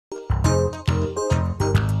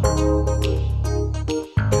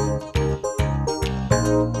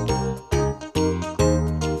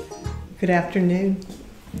Good afternoon.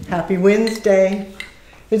 Happy Wednesday.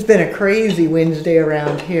 It's been a crazy Wednesday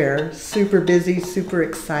around here. Super busy, super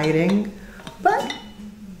exciting. But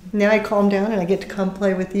now I calm down and I get to come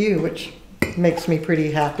play with you, which makes me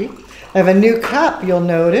pretty happy. I have a new cup, you'll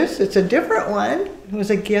notice. It's a different one. It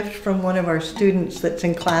was a gift from one of our students that's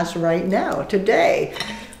in class right now, today.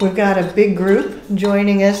 We've got a big group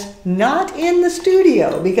joining us, not in the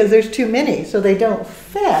studio because there's too many, so they don't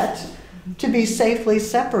fit to be safely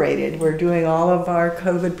separated. We're doing all of our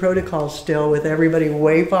COVID protocols still with everybody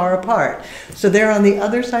way far apart. So they're on the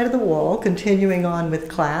other side of the wall, continuing on with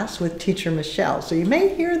class with teacher Michelle. So you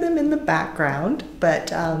may hear them in the background,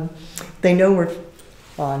 but they know we're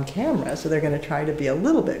on camera, so they're going to try to be a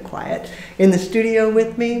little bit quiet. In the studio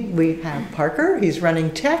with me, we have Parker. He's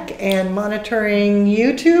running tech and monitoring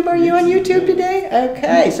YouTube. Are you on YouTube today?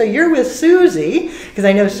 Okay, so you're with Susie, because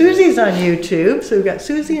I know Susie's on YouTube. So we've got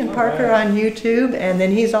Susie and Parker on YouTube, and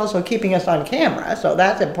then he's also keeping us on camera, so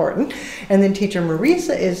that's important. And then teacher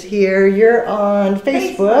Marisa is here. You're on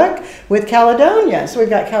Facebook with Caledonia. So we've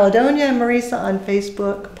got Caledonia and Marisa on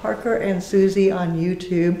Facebook, Parker and Susie on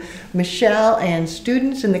YouTube, Michelle and students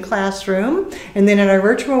in the classroom. And then in our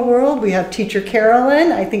virtual world, we have teacher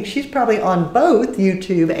Carolyn. I think she's probably on both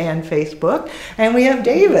YouTube and Facebook. And we have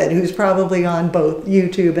David, who's probably on both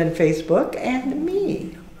YouTube and Facebook. And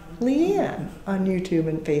me, Leanne, on YouTube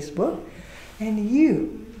and Facebook. And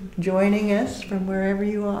you joining us from wherever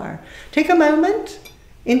you are. Take a moment,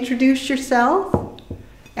 introduce yourself,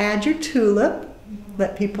 add your tulip,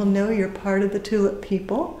 let people know you're part of the tulip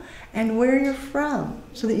people, and where you're from,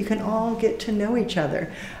 so that you can all get to know each other.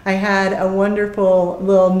 I had a wonderful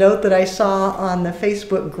little note that I saw on the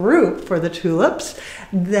Facebook group for the tulips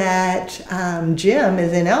that Jim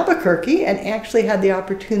is in Albuquerque and actually had the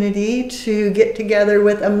opportunity to get together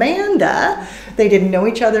with Amanda. They didn't know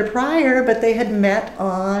each other prior, but they had met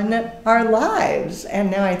on our lives. And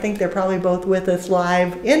now I think they're probably both with us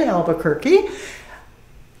live in Albuquerque.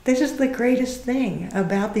 This is the greatest thing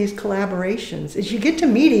about these collaborations, is you get to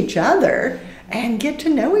meet each other and get to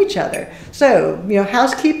know each other. So, you know,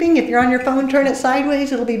 housekeeping, if you're on your phone, turn it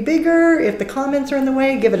sideways, it'll be bigger. If the comments are in the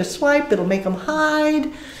way, give it a swipe, it'll make them hide.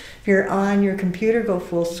 If you're on your computer, go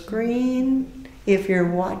full screen. If you're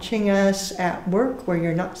watching us at work where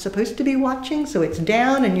you're not supposed to be watching, so it's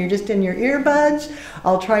down and you're just in your earbuds,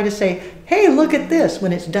 I'll try to say, hey, look at this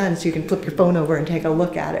when it's done, so you can flip your phone over and take a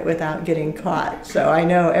look at it without getting caught. So I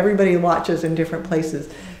know everybody watches in different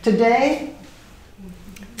places. Today,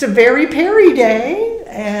 it's a Very Peri day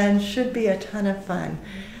and should be a ton of fun.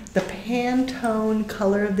 The Pantone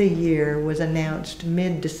Color of the Year was announced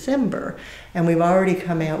mid-December, and we've already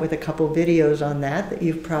come out with a couple videos on that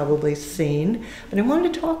you've probably seen. But I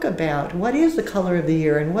wanted to talk about what is the color of the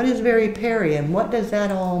year and what is Very Peri and what does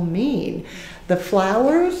that all mean. The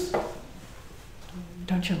flowers,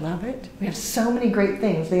 don't you love it? We have so many great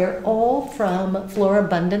things. They are all from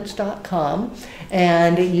florabundance.com,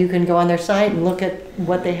 and you can go on their site and look at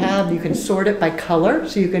what they have. You can sort it by color,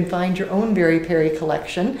 so you can find your own Very Peri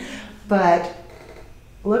collection. But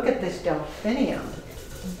look at this delphinium.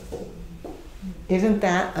 Isn't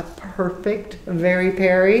that a perfect Very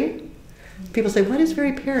Peri? People say, what is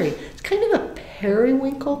Very Peri? It's kind of a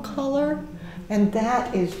periwinkle color, and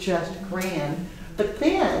that is just grand. But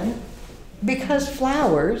then, because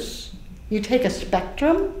flowers, you take a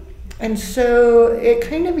spectrum, and so it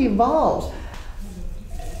kind of evolves.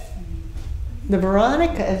 The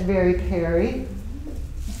Veronica is Very Peri,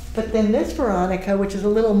 but then this Veronica, which is a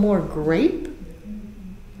little more grape,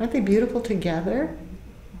 aren't they beautiful together?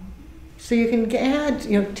 So you can add,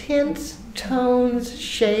 you know, tints, tones,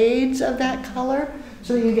 shades of that color,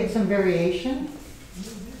 so that you get some variation.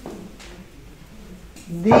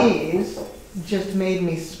 These just made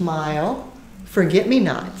me smile.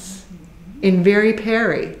 Forget-me-nots in Very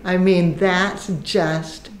Peri. I mean, that's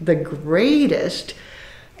just the greatest.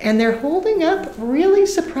 And they're holding up really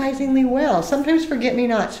surprisingly well. Sometimes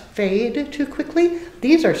forget-me-nots fade too quickly.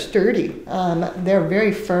 These are sturdy. They're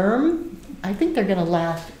very firm. I think they're going to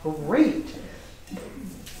last great.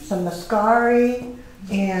 Some Mascari,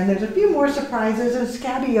 and there's a few more surprises, and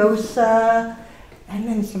Scabiosa, and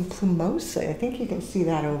then some Plumosa. I think you can see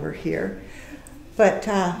that over here. But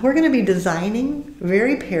we're going to be designing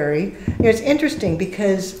Very Peri. You know, it's interesting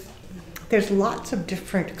because there's lots of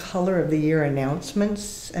different color of the year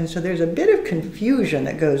announcements, and so there's a bit of confusion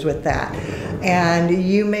that goes with that. And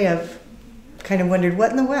you may have kind of wondered,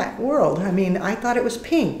 what in the world? I mean, I thought it was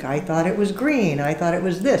pink, I thought it was green, I thought it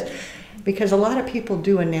was this. Because a lot of people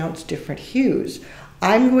do announce different hues.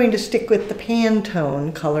 I'm going to stick with the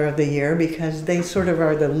Pantone Color of the Year because they sort of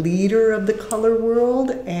are the leader of the color world,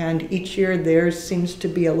 and each year theirs seems to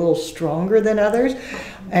be a little stronger than others.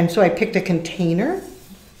 And so I picked a container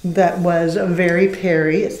that was a Very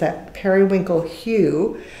Peri. It's that periwinkle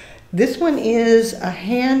hue. This one is a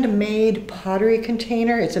handmade pottery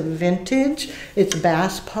container. It's a vintage. It's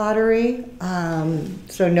Bass pottery.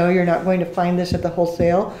 So no, you're not going to find this at the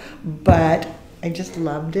wholesale, but I just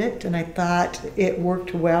loved it, and I thought it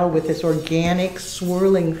worked well with this organic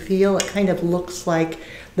swirling feel. It kind of looks like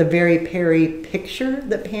the Very Peri picture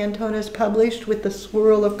that Pantone has published with the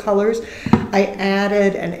swirl of colors. I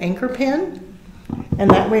added an anchor pin, and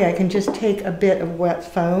that way I can just take a bit of wet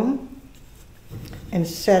foam and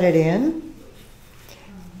set it in,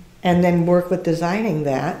 and then work with designing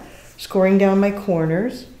that, scoring down my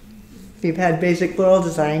corners. If you've had basic floral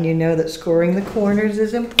design, you know that scoring the corners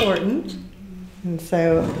is important. And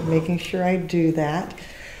so making sure I do that.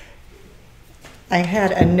 I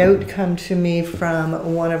had a note come to me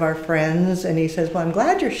from one of our friends, and he says, well, I'm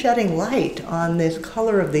glad you're shedding light on this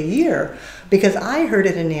color of the year, because I heard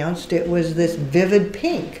it announced it was this vivid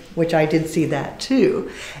pink, which I did see that too.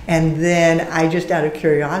 And then I just out of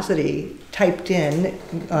curiosity typed in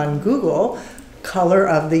on Google, color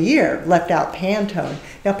of the year, left out Pantone.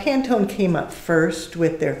 Now Pantone came up first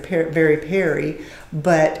with their Very Peri,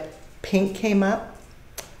 but pink came up,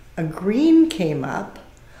 a green came up,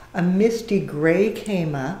 a misty gray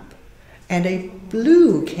came up, and a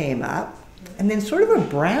blue came up, and then sort of a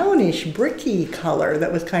brownish bricky color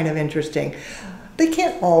that was kind of interesting. They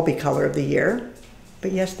can't all be color of the year,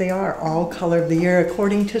 but yes, they are all color of the year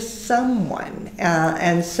according to someone.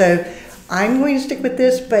 And so I'm going to stick with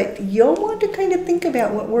this, but you'll want to kind of think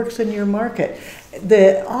about what works in your market.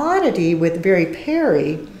 The oddity with Very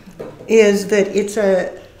Peri is that it's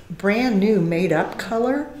a brand new made up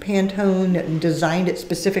color. Pantone designed it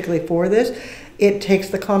specifically for this. It takes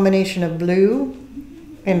the combination of blue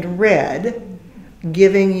and red,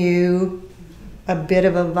 giving you a bit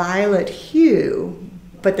of a violet hue,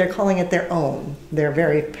 but they're calling it their own. They're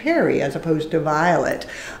Very Peri as opposed to violet.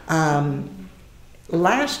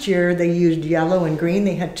 Last year they used yellow and green.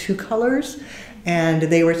 They had two colors, and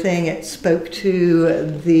they were saying it spoke to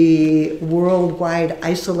the worldwide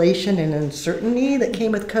isolation and uncertainty that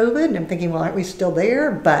came with COVID. And I'm thinking, well, aren't we still there?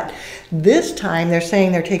 But this time they're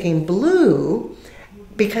saying they're taking blue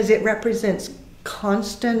because it represents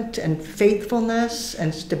constant and faithfulness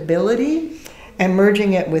and stability, and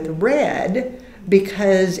merging it with red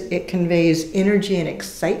because it conveys energy and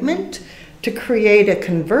excitement to create a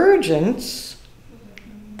convergence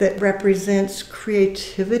that represents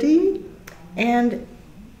creativity and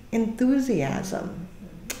enthusiasm.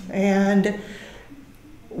 And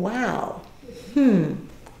wow,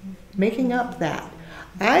 making up that.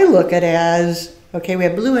 I look at it as, okay, we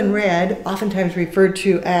have blue and red, oftentimes referred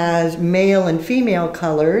to as male and female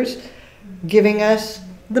colors, giving us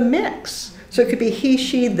the mix. So it could be he,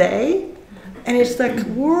 she, they, and it's the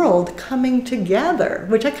world coming together,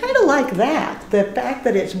 which I kind of like that. The fact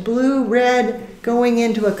that it's blue, red, going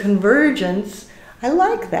into a convergence, I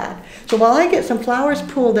like that. So while I get some flowers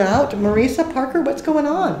pulled out, Marisa, Parker, what's going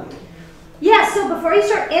on? Yeah, so before you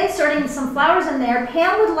start inserting some flowers in there,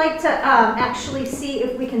 Pam would like to actually see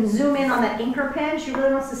if we can zoom in on that anchor pin. She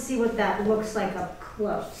really wants to see what that looks like up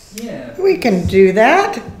close. Yeah. We can do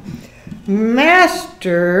that.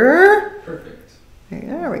 Master. Perfect.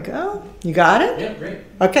 There we go. You got it? Yeah, great.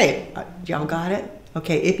 Okay, y'all got it?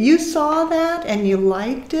 Okay, if you saw that and you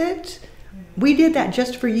liked it, we did that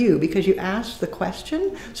just for you because you asked the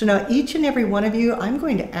question. So now each and every one of you, I'm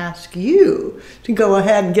going to ask you to go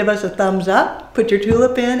ahead and give us a thumbs up, put your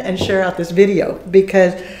tulip in, and share out this video,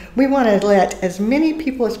 because we want to let as many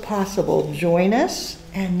people as possible join us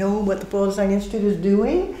and know what the Floral Design Institute is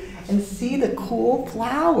doing and see the cool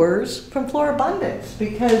flowers from Florabundance,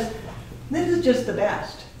 because this is just the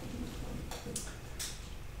best.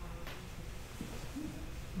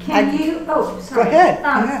 Can you, oh, sorry. Go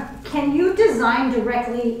ahead. Can you design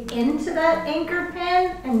directly into that anchor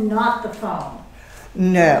pin and not the foam?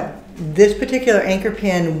 No, this particular anchor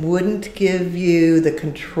pin wouldn't give you the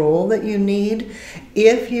control that you need.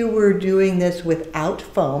 If you were doing this without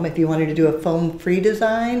foam, if you wanted to do a foam-free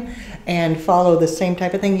design and follow the same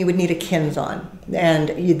type of thing, you would need a Kinzon.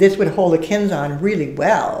 And this would hold a Kinzon really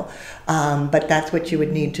well, but that's what you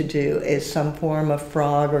would need to do, is some form of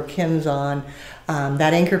frog or Kinzon.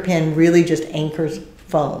 That anchor pin really just anchors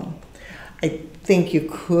foam. I think you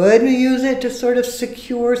could use it to sort of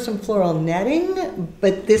secure some floral netting,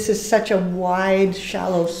 but this is such a wide,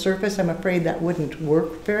 shallow surface, I'm afraid that wouldn't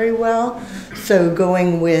work very well. So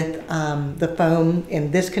going with the foam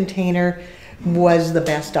in this container was the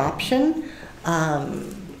best option.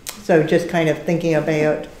 So just kind of thinking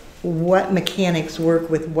about what mechanics work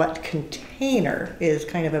with what container is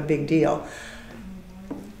kind of a big deal.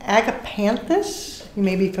 Agapanthus, you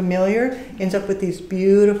may be familiar, ends up with these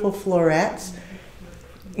beautiful florets.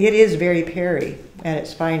 It is Very Peri at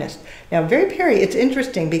its finest. Now, Very Peri, it's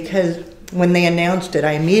interesting because when they announced it,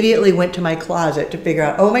 I immediately went to my closet to figure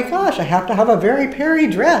out, oh my gosh, I have to have a Very Peri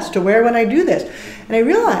dress to wear when I do this. And I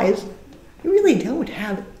realized I really don't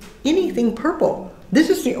have anything purple. This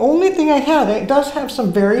is the only thing I have. It does have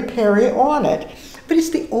some Very Peri on it, but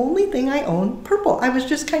it's the only thing I own purple. I was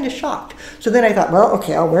just kind of shocked. So then I thought, well,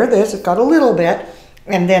 okay, I'll wear this. It's got a little bit.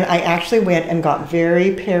 And then I actually went and got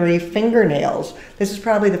Very Peri fingernails. This is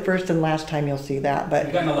probably the first and last time you'll see that. But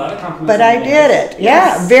you've gotten a lot of compliments. But I did it.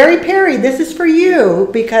 Yes. Yeah, Very Peri, this is for you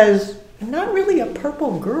because I'm not really a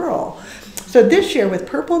purple girl. So this year with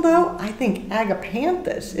purple though, I think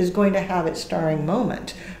Agapanthus is going to have its starring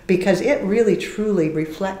moment because it really truly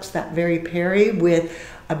reflects that Very Peri with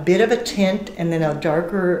a bit of a tint and then a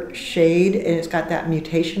darker shade, and it's got that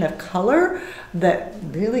mutation of color that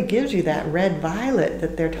really gives you that red violet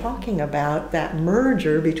that they're talking about, that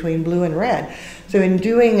merger between blue and red. So in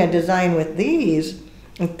doing a design with these,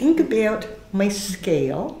 and think about my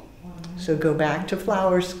scale. So go back to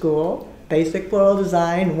flower school, Basic Floral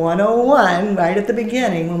Design 101, right at the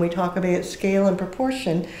beginning when we talk about scale and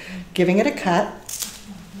proportion, giving it a cut.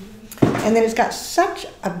 And then it's got such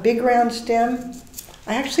a big round stem.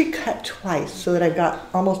 I actually cut twice so that I've got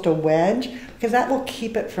almost a wedge because that will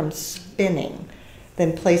keep it from spinning.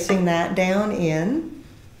 Then placing that down in,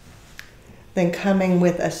 then coming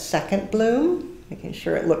with a second bloom, making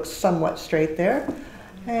sure it looks somewhat straight there,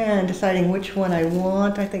 and deciding which one I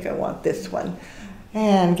want. I think I want this one.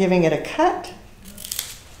 And giving it a cut,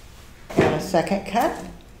 and a second cut,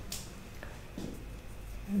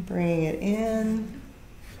 and bringing it in,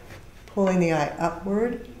 pulling the eye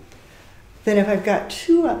upward. Then if I've got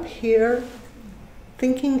two up here,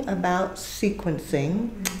 thinking about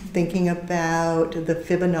sequencing, thinking about the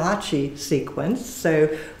Fibonacci sequence,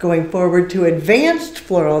 so going forward to advanced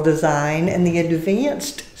floral design and the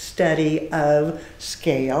advanced study of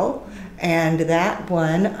scale. And that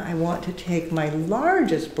one, I want to take my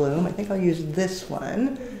largest bloom, I think I'll use this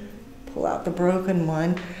one, pull out the broken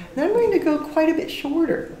one, then I'm going to go quite a bit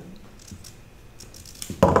shorter.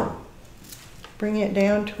 Bring it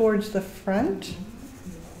down towards the front,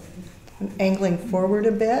 and angling forward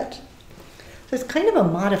a bit. So it's kind of a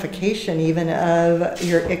modification even of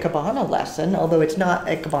your Ikebana lesson, although it's not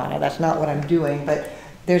Ikebana, that's not what I'm doing, but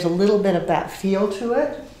there's a little bit of that feel to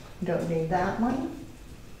it. You don't need that one.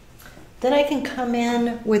 Then I can come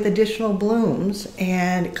in with additional blooms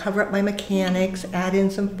and cover up my mechanics, add in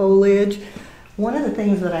some foliage. One of the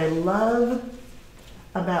things that I love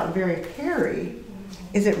about Very Peri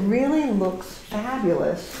is it really looks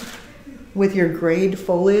fabulous with your grade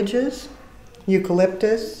foliages,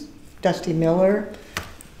 eucalyptus, Dusty Miller.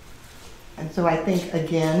 And so I think,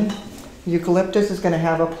 again, eucalyptus is going to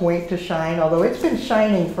have a point to shine, although it's been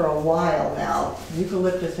shining for a while now.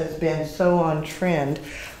 Eucalyptus has been so on trend,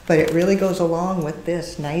 but it really goes along with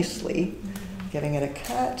this nicely. Giving it a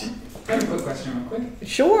cut. I have a quick question real quick.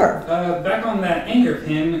 Sure. Back on that anchor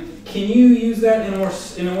pin, can you use that in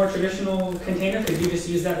a more traditional container? Could you just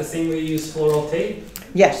use that the same way you use floral tape?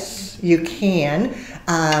 Yes, you can.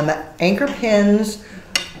 Anchor pins,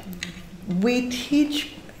 we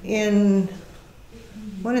teach in,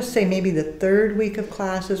 I want to say maybe the third week of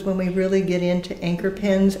classes when we really get into anchor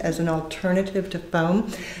pins as an alternative to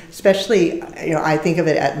foam. Especially, I think of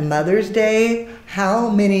it at Mother's Day. How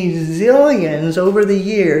many zillions over the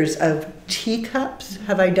years of teacups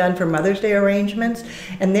have I done for Mother's Day arrangements?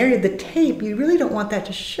 And there, the tape, you really don't want that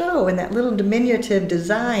to show in that little diminutive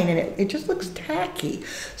design, and it just looks tacky.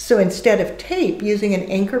 So instead of tape, using an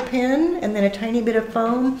anchor pin and then a tiny bit of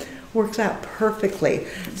foam works out perfectly.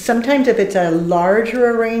 Sometimes if it's a larger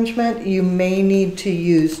arrangement, you may need to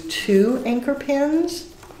use 2 anchor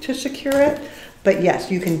pins to secure it. But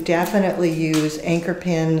yes, you can definitely use anchor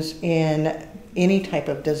pins in any type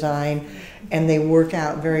of design, and they work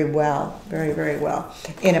out very well, very, very well.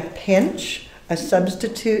 In a pinch, a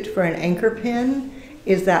substitute for an anchor pin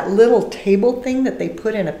is that little table thing that they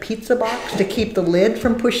put in a pizza box to keep the lid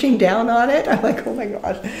from pushing down on it. I'm like, oh my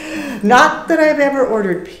gosh. Not that I've ever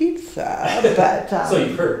ordered pizza, but... So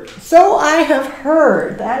you've heard. So I have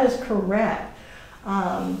heard. That is correct.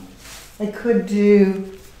 I could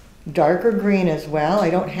do darker green as well. I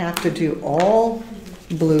don't have to do all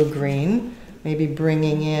blue-green. Maybe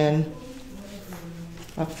bringing in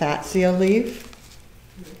a fatsia leaf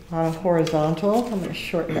on a horizontal. I'm going to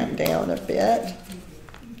shorten that down a bit.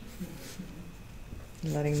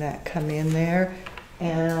 Letting that come in there.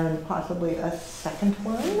 And possibly a second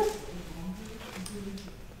one.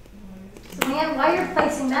 So Leanne, while you're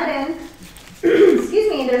placing that in, excuse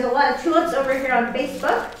me, there's a lot of tulips over here on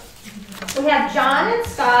Facebook. We have John and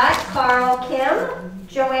Scott, Carl, Kim,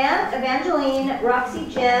 Joanne, Evangeline, Roxy,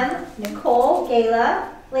 Jim, Nicole, Gayla,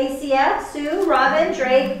 Lacia, Sue, Robin,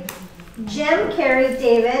 Drake, Jim, Carrie,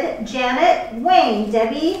 David, Janet, Wayne,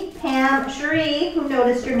 Debbie, Pam, Cherie, who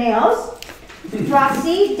noticed your nails,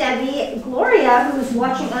 Roxy, Debbie, Gloria, who's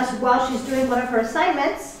watching us while she's doing one of her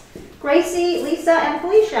assignments, Gracie, Lisa, and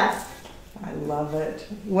Felicia. I love it.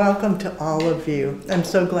 Welcome to all of you. I'm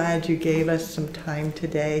so glad you gave us some time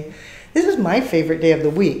today. This is my favorite day of the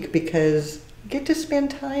week because I get to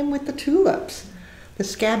spend time with the tulips. The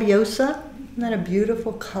scabiosa, isn't that a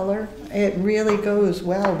beautiful color? It really goes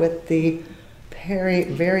well with the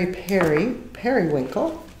Very Peri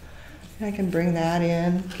periwinkle. I can bring that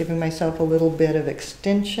in, giving myself a little bit of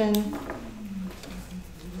extension.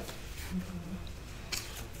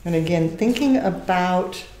 And again, thinking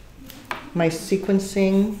about my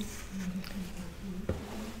sequencing.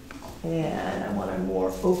 And I want a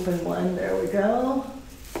more open one. There we go.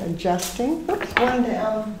 Adjusting. Oops, one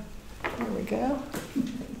down. There we go.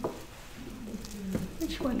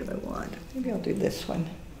 Which one do I want? Maybe I'll do this one.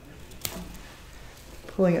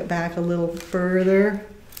 Pulling it back a little further.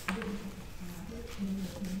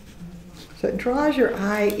 So it draws your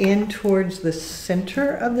eye in towards the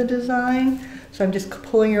center of the design. So I'm just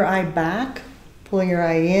pulling your eye back, pulling your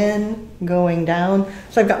eye in, going down.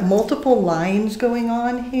 So I've got multiple lines going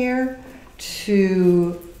on here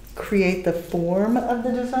to create the form of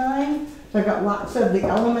the design. So I've got lots of the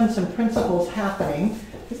elements and principles happening.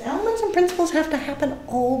 Because elements and principles have to happen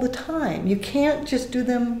all the time. You can't just do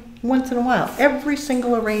them once in a while. Every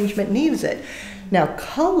single arrangement needs it. Now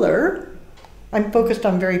color, I'm focused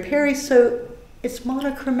on Very Peri, so it's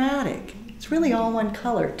monochromatic. It's really all one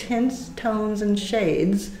color, tints, tones, and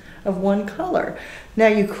shades of one color. Now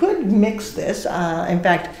you could mix this. In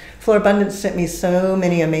fact, Flora Abundance sent me so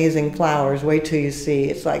many amazing flowers. Wait till you see.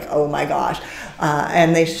 It's like, oh my gosh.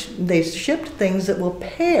 And they shipped things that will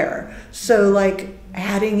pair. So like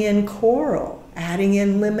adding in coral, adding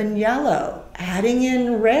in lemon yellow, adding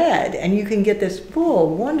in red, and you can get this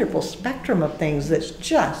full, wonderful spectrum of things that's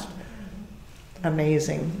just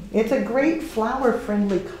amazing. It's a great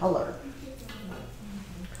flower-friendly color.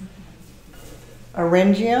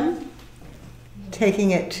 Orangium, taking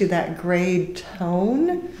it to that gray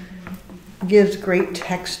tone, gives great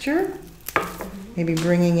texture. Maybe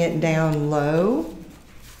bringing it down low.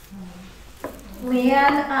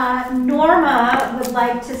 Leanne, Norma would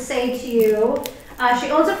like to say to you, she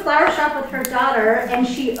owns a flower shop with her daughter, and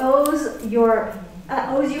she owes you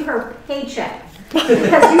her paycheck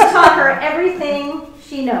because you taught her everything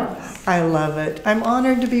she knows. I love it. I'm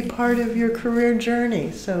honored to be part of your career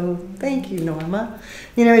journey. So thank you, Norma.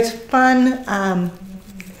 You know, it's fun. I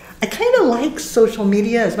kind of like social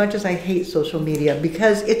media as much as I hate social media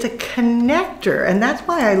because it's a connector, and that's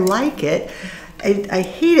why I like it. I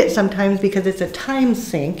hate it sometimes because it's a time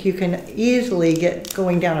sink. You can easily get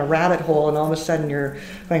going down a rabbit hole, and all of a sudden you're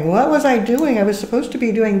going, what was I doing? I was supposed to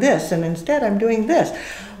be doing this, and instead I'm doing this.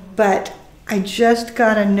 But I just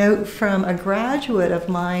got a note from a graduate of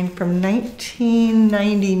mine from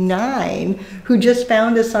 1999 who just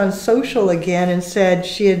found us on social again and said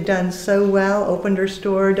she had done so well, opened her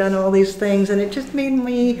store, done all these things, and it just made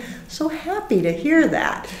me so happy to hear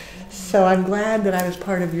that. So I'm glad that I was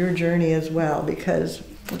part of your journey as well because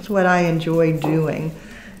it's what I enjoy doing.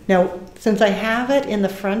 Now, since I have it in the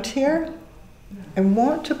front here, I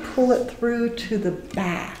want to pull it through to the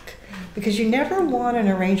back. Because you never want an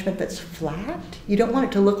arrangement that's flat. You don't want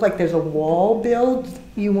it to look like there's a wall build.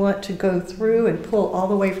 You want to go through and pull all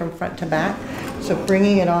the way from front to back. So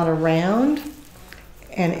bringing it on around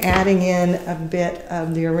and adding in a bit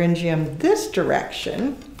of the orangium this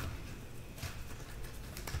direction,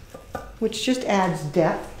 which just adds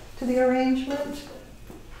depth to the arrangement.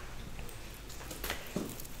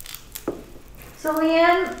 So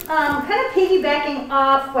Leanne, kind of piggybacking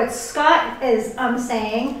off what Scott is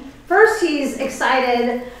saying, first, he's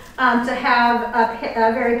excited to have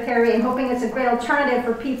a Very Peri and hoping it's a great alternative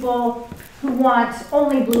for people who want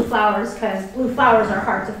only blue flowers because blue flowers are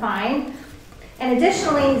hard to find. And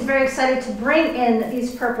additionally, he's very excited to bring in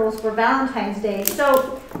these purples for Valentine's Day.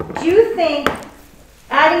 So do you think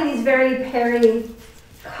adding these Very Peri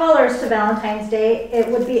colors to Valentine's Day, it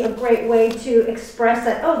would be a great way to express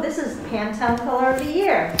that, oh, this is Pantone Color of the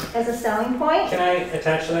Year as a selling point? Can I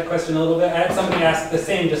attach to that question a little bit? I had somebody ask the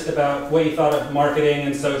same just about what you thought of marketing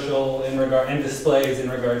and social in regard and displays in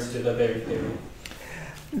regards to the Very Peri.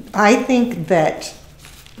 I think that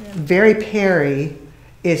Very Peri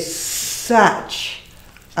is such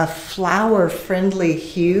a flower-friendly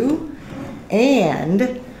hue,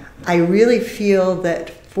 and I really feel that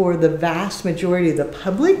for the vast majority of the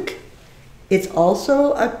public, it's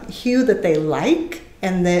also a hue that they like,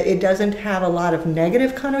 and that it doesn't have a lot of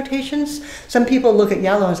negative connotations. Some people look at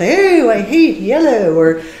yellow and say, "Oh, I hate yellow,"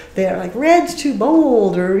 or they're like, "Red's too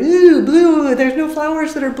bold," or "Ooh, blue, there's no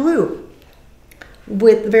flowers that are blue."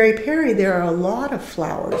 With Very Peri, there are a lot of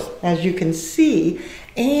flowers, as you can see,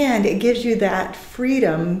 and it gives you that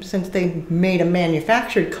freedom, since they made a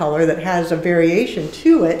manufactured color that has a variation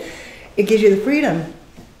to it, it gives you the freedom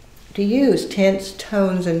to use tints,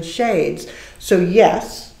 tones, and shades. So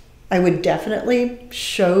yes, I would definitely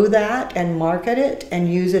show that and market it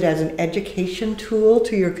and use it as an education tool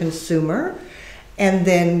to your consumer. And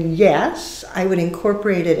then yes, I would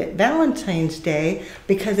incorporate it at Valentine's Day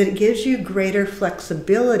because it gives you greater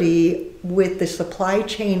flexibility with the supply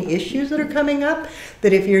chain issues that are coming up,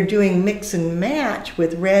 that if you're doing mix and match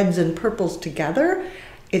with reds and purples together,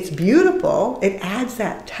 it's beautiful. It adds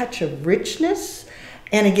that touch of richness.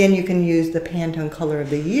 And again, you can use the Pantone Color of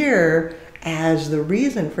the Year as the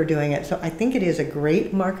reason for doing it. So I think it is a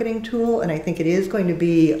great marketing tool, and I think it is going to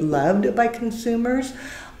be loved by consumers.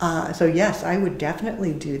 So yes, I would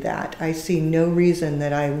definitely do that. I see no reason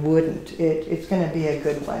that I wouldn't. It's going to be a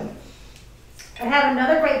good one. I have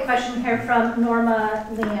another great question here from Norma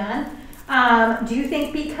Leanne. Do you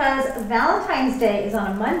think because Valentine's Day is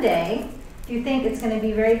on a Monday, do you think it's going to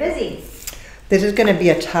be very busy? This is going to be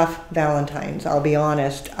a tough Valentine's, I'll be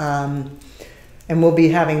honest. And we'll be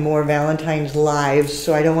having more Valentine's lives,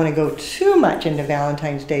 so I don't want to go too much into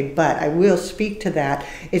Valentine's Day, but I will speak to that.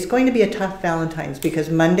 It's going to be a tough Valentine's because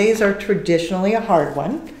Mondays are traditionally a hard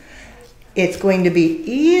one. It's going to be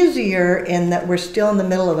easier in that we're still in the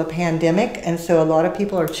middle of a pandemic, and so a lot of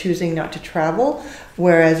people are choosing not to travel,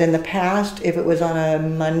 whereas in the past, if it was on a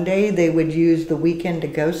Monday, they would use the weekend to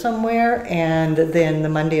go somewhere, and then the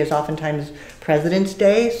Monday is oftentimes President's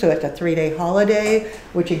Day, so it's a 3-day holiday,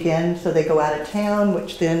 which again, so they go out of town,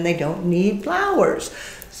 which then they don't need flowers.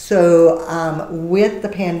 So with the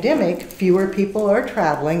pandemic, fewer people are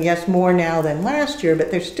traveling. Yes, more now than last year,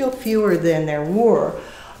 but there's still fewer than there were.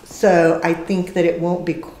 So I think that it won't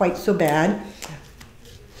be quite so bad.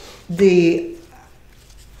 The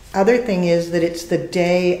other thing is that it's the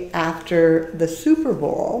day after the Super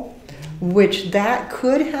Bowl, which that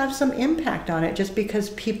could have some impact on it just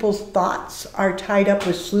because people's thoughts are tied up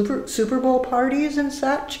with Super Bowl parties and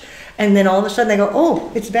such. And then all of a sudden they go,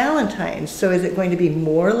 oh, it's Valentine's. So is it going to be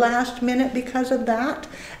more last minute because of that?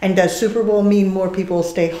 And does Super Bowl mean more people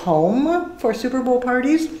stay home for Super Bowl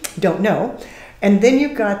parties? Don't know. And then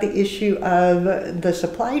you've got the issue of the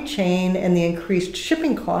supply chain and the increased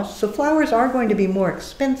shipping costs. So flowers are going to be more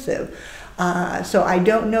expensive. So I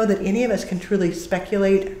don't know that any of us can truly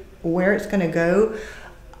speculate where it's going to go.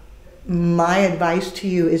 My advice to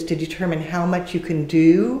you is to determine how much you can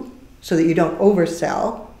do so that you don't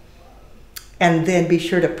oversell, and then be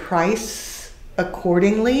sure to price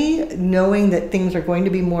accordingly, knowing that things are going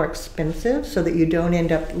to be more expensive so that you don't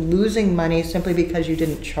end up losing money simply because you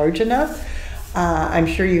didn't charge enough. I'm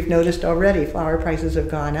sure you've noticed already flower prices have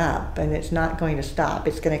gone up, and it's not going to stop.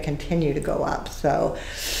 It's going to continue to go up. So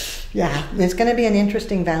yeah, it's going to be an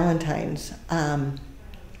interesting Valentine's.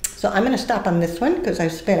 So I'm going to stop on this one because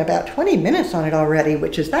I've spent about 20 minutes on it already,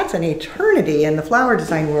 that's an eternity in the flower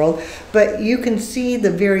design world. But you can see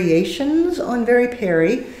the variations on Very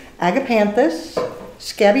Peri: Agapanthus,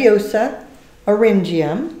 Scabiosa,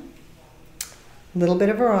 Orangium, a little bit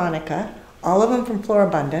of Veronica, all of them from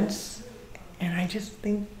Florabundance. And I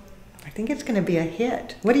think it's going to be a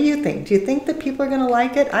hit. What do you think? Do you think that people are going to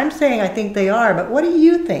like it? I'm saying I think they are, but what do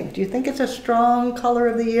you think? Do you think it's a strong color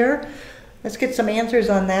of the year? Let's get some answers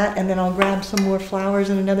on that, and then I'll grab some more flowers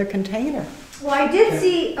in another container. Well, I did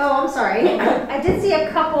see, oh, I'm sorry. I did see a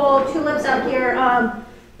couple tulips out here.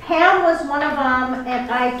 Pam was one of them, and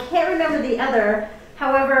I can't remember the other.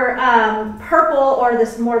 However, purple, or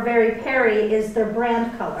this more Very Peri, is their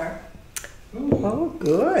brand color. Oh,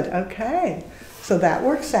 good. Okay. So that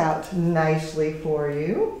works out nicely for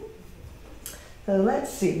you. So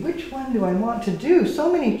let's see, which one do I want to do?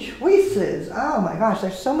 So many choices. Oh my gosh,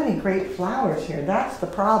 there's so many great flowers here. That's the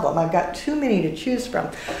problem. I've got too many to choose from.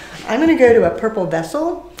 I'm going to go to a purple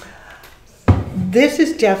vessel. This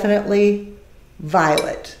is definitely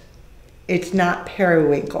violet. It's not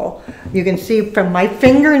periwinkle. You can see from my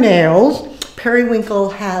fingernails, periwinkle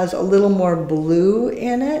has a little more blue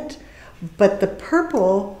in it, but the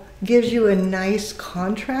purple gives you a nice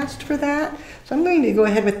contrast for that. So I'm going to go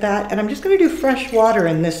ahead with that, and I'm just going to do fresh water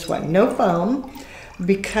in this one, no foam,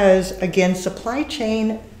 because again, supply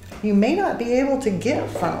chain you may not be able to get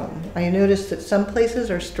foam. I noticed that some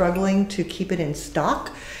places are struggling to keep it in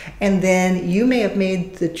stock, and then you may have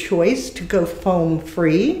made the choice to go foam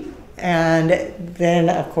free, and then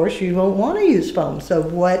of course you won't want to use foam. So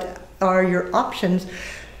what are your options?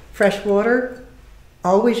 Fresh water,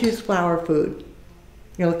 always use flower food.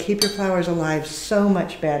 It'll keep your flowers alive so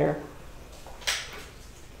much better.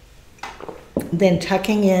 Then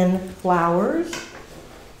tucking in flowers,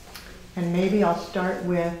 and maybe I'll start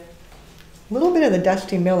with a little bit of the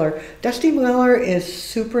Dusty Miller. Dusty Miller is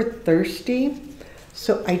super thirsty,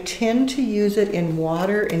 so I tend to use it in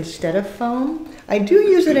water instead of foam. I do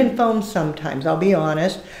use it in foam sometimes, I'll be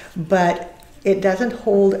honest, but it doesn't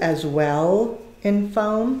hold as well in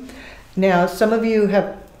foam. Now, some of you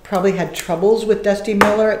have probably had troubles with Dusty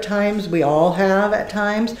Miller at times. We all have at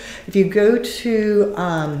times. If you go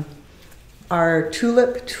to our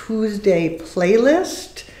Tulip Tuesday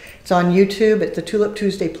playlist, it's on YouTube, it's the Tulip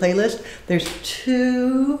Tuesday playlist. I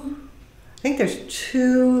think there's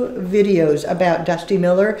two videos about Dusty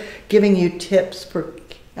Miller giving you tips for,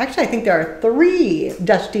 actually I think there are 3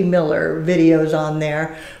 Dusty Miller videos on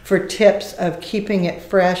there for tips of keeping it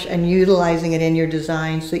fresh and utilizing it in your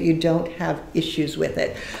design so that you don't have issues with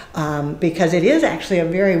it. Because it is actually a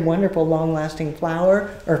very wonderful long-lasting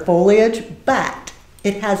flower or foliage, but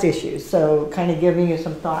it has issues. So kind of giving you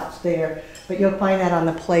some thoughts there, but you'll find that on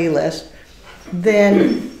the playlist.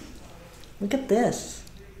 Then look at this.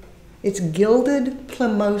 It's gilded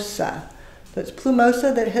plumosa. So it's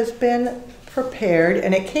plumosa that has been prepared,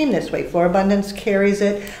 and it came this way. Florabundance carries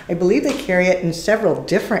it. I believe they carry it in several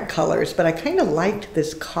different colors, but I kind of liked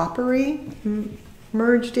this coppery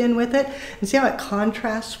merged in with it. And see how it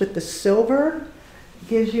contrasts with the silver? It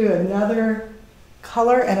gives you another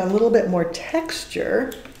color and a little bit more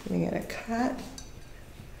texture. Let me get a cut.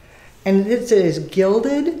 And this is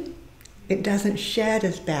gilded. It doesn't shed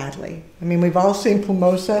as badly. I mean, we've all seen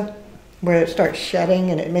plumosa where it starts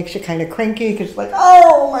shedding and it makes you kind of cranky because it's like,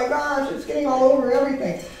 oh my gosh, it's getting all over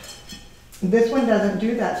everything. This one doesn't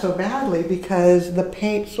do that so badly because the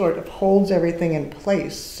paint sort of holds everything in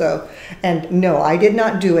place. So, and no, I did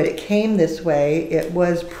not do it. It came this way. It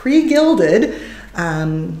was pre-gilded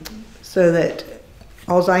so that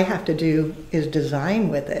all I have to do is design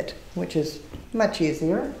with it, which is much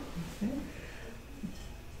easier.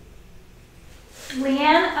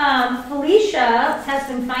 Leanne, Felicia has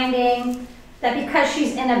been finding that because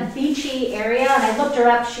she's in a beachy area, and I looked her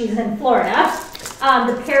up, she's in Florida,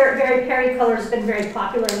 the Very Peri color has been very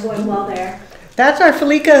popular and going well there. That's our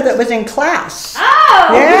Felica that was in class. Oh!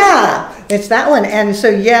 Yeah, it's that one. And so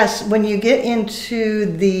yes, when you get into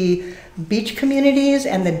the beach communities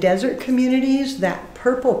and the desert communities, that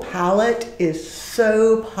purple palette is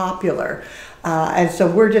so popular. And so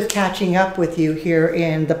we're just catching up with you here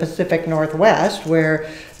in the Pacific Northwest where,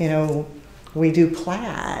 you know, we do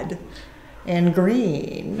plaid and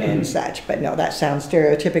green and such. But no, that sounds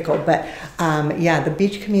stereotypical. But yeah, the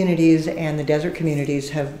beach communities and the desert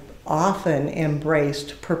communities have often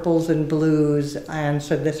embraced purples and blues, and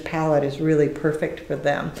so this palette is really perfect for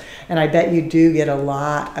them. And I bet you do get a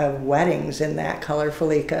lot of weddings in that color,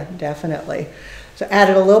 Felica, definitely. So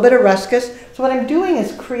added a little bit of ruscus. So what I'm doing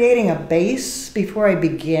is creating a base before I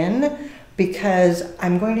begin, because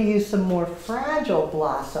I'm going to use some more fragile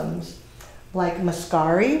blossoms like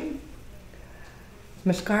Muscari.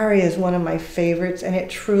 Muscari is one of my favorites, and it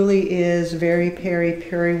truly is Very Peri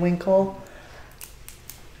periwinkle.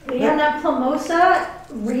 Yeah, that plumosa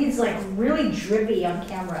reads like really drippy on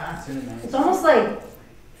camera. It's really nice. It's almost like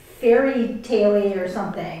fairy tale-y or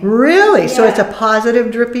something. Really? Yeah. So it's a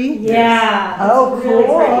positive drippy? Yeah. Oh, it's really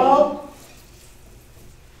cool.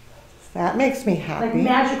 That makes me pretty. Like happy.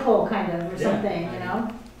 magical kind of or something, you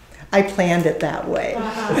know? I planned it that way.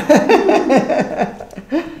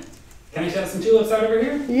 Can I shout some tulips out over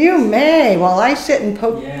here? You may, while I sit and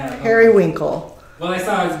poke periwinkle. Well, I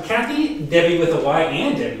saw Kathy, Debbie with a Y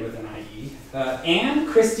and Debbie with an IE, Anne,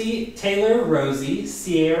 Christy, Taylor, Rosie,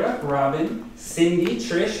 Sierra, Robin, Cindy,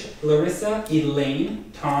 Trish, Larissa,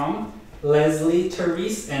 Elaine, Tom, Leslie,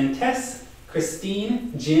 Therese, and Tess,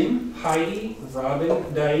 Christine, Jim, Heidi,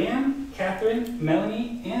 Robin, Diane, Catherine,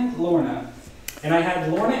 Melanie, and Lorna. And I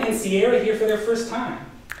had Lorna and Sierra here for their first time.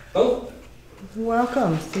 Both.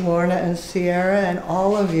 Welcome, Lorna and Sierra and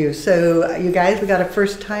all of you. So you guys, we got a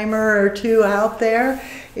first timer or two out there.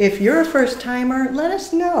 If you're a first timer, let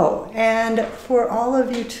us know. And for all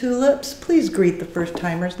of you tulips, please greet the first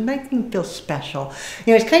timers and make them feel special.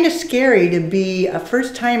 You know, it's kind of scary to be a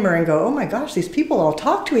first timer and go, oh my gosh, these people all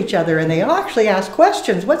talk to each other and they all actually ask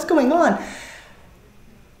questions. What's going on?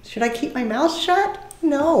 Should I keep my mouth shut?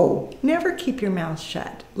 No, never keep your mouth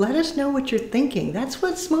shut. Let us know what you're thinking. That's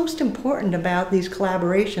what's most important about these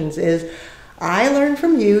collaborations is I learn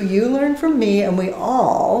from you, you learn from me, and we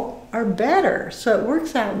all are better. So it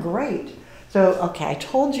works out great. So, okay, I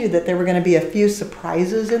told you that there were going to be a few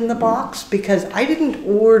surprises in the box because I didn't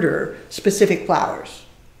order specific flowers.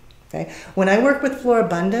 Okay? When I work with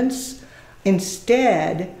Florabundance,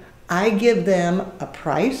 instead, I give them a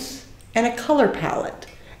price and a color palette.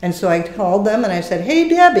 And so I called them and I said, hey,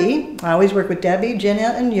 Debbie, I always work with Debbie,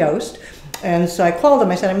 Jenna, and Joost. And so I called them,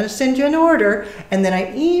 I said, I'm going to send you an order. And then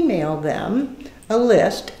I emailed them a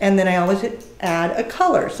list, and then I always add a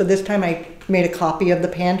color. So this time I made a copy of the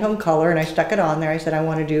Pantone Color and I stuck it on there. I said, I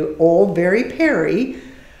want to do old Very Peri,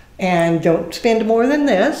 and don't spend more than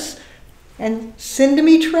this, and send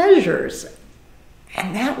me treasures.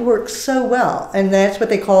 And that works so well. And that's what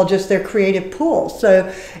they call just their creative pool.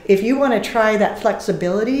 So if you want to try that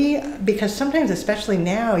flexibility, because sometimes, especially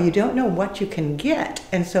now, you don't know what you can get.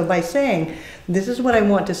 And so by saying, this is what I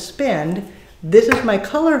want to spend, this is my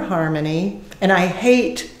color harmony, and I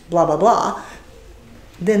hate blah, blah, blah,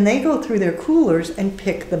 then they go through their coolers and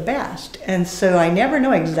pick the best. And so I never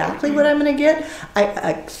know exactly what I'm going to get.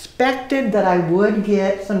 I expected that I would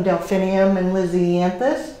get some delphinium and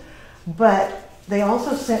lisianthus, but they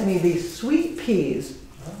also sent me these sweet peas.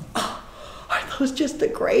 Oh, are those just the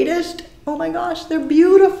greatest? Oh my gosh, they're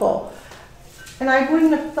beautiful. And I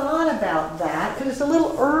wouldn't have thought about that because it's a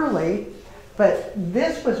little early, but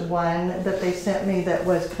this was one that they sent me that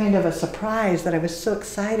was kind of a surprise that I was so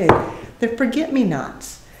excited. They're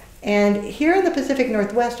forget-me-nots. And here in the Pacific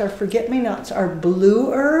Northwest, our forget-me-nots are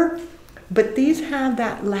bluer, but these have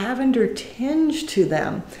that lavender tinge to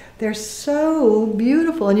them. They're so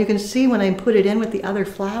beautiful, and you can see when I put it in with the other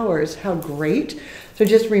flowers how great. So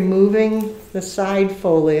just removing the side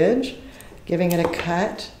foliage, giving it a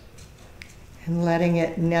cut, and letting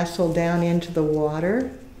it nestle down into the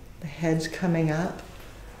water. The head's coming up.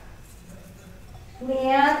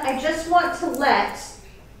 Leanne, I just want to let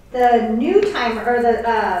the new timer, or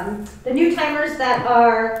the new timers that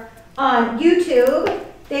are on YouTube,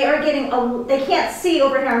 they are getting, they can't see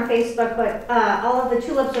over here on Facebook, but all of the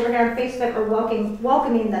tulips over here on Facebook are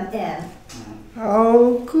welcoming them in.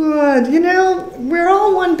 Oh, good. You know, we're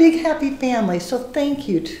all one big happy family, so thank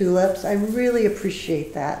you, tulips. I really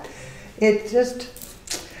appreciate that. It just,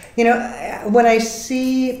 you know, when I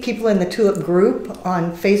see people in the tulip group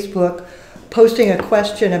on Facebook posting a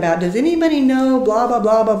question about, does anybody know blah, blah,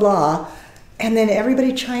 blah, blah, blah, and then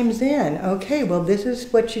everybody chimes in, okay, well, this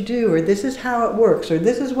is what you do, or this is how it works, or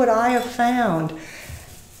this is what I have found.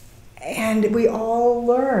 And we all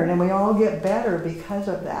learn, and we all get better because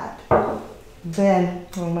of that. Then,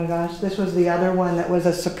 oh my gosh, this was the other one that was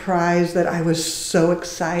a surprise that I was so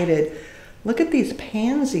excited. Look at these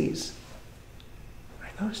pansies.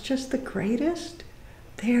 Are those just the greatest?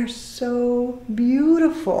 They are so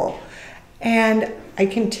beautiful. And I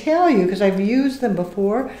can tell you, because I've used them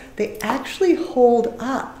before, they actually hold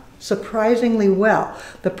up surprisingly well.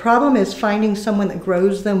 The problem is finding someone that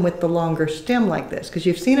grows them with the longer stem like this, because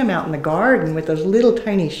you've seen them out in the garden with those little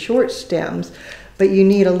tiny short stems, but you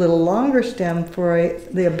need a little longer stem for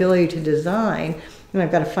the ability to design. And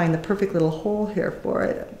I've got to find the perfect little hole here for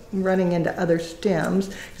it. I'm running into other stems,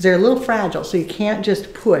 because they're a little fragile, so you can't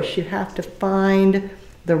just push. You have to find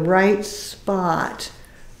the right spot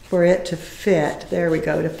for it to fit, there we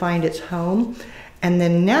go, to find its home, and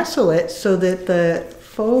then nestle it so that the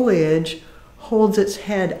foliage holds its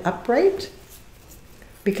head upright,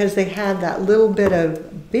 because they have that little bit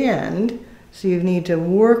of bend, so you need to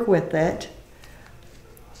work with it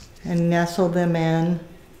and nestle them in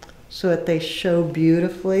so that they show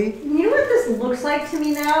beautifully. You know what this looks like to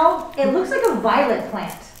me now? It looks like a violet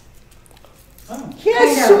plant. Oh.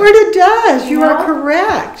 Yes, Kind of. sort of does. You Yeah. are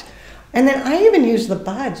correct. And then I even use the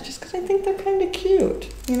buds just because I think they're kind of cute,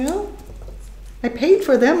 you know? I paid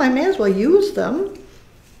for them, I may as well use them.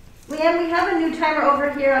 Leanne, we have a new timer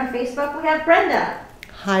over here on Facebook. We have Brenda.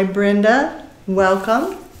 Hi Brenda,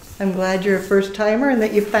 welcome. I'm glad you're a first timer and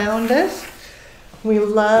that you found us. We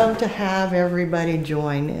love to have everybody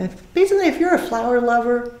join. Basically, if you're a flower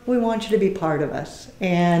lover, we want you to be part of us.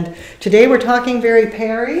 And today we're talking Very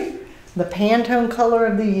Peri, the Pantone Color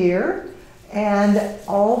of the Year, and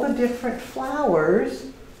all the different flowers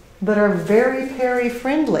that are Very Peri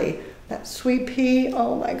friendly. That sweet pea,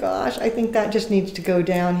 oh my gosh, I think that just needs to go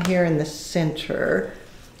down here in the center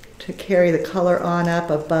to carry the color on up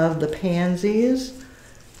above the pansies.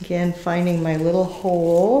 Again, finding my little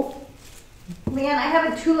hole. Leanne, I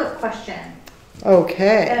have a tulip question.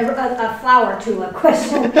 Okay. A flower tulip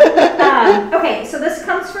question. Okay, so this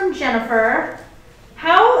comes from Jennifer.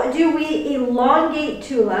 How do we elongate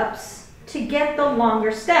tulips to get the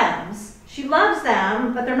longer stems? She loves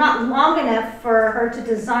them, but they're not long enough for her to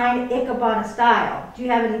design Ikebana style. Do you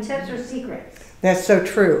have any tips or secrets? That's so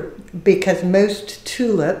true, because most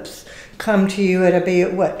tulips come to you at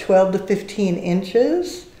about, what, 12 to 15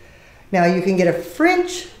 inches? Now you can get a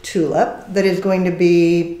French tulip that is going to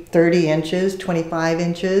be 30 inches, 25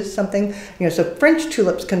 inches, something. So French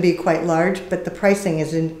tulips can be quite large, but the pricing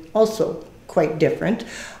is also quite different.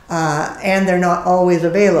 And they're not always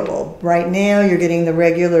available. Right now you're getting the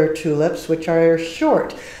regular tulips, which are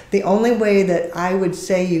short. The only way that I would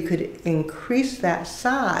say you could increase that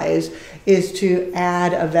size is to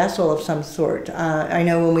add a vessel of some sort. I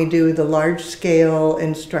know when we do the large scale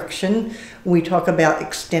instruction, we talk about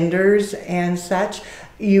extenders and such.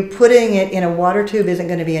 You putting it in a water tube isn't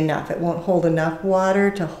going to be enough. It won't hold enough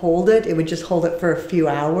water to hold it. It would just hold it for a few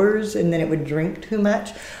hours and then it would drink too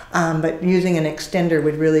much. But using an extender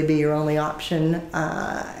would really be your only option.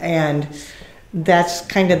 And that's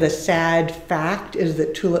kind of the sad fact, is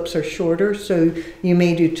that tulips are shorter. So you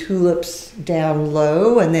may do tulips down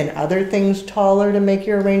low and then other things taller to make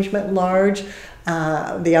your arrangement large.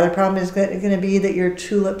 The other problem is going to be that your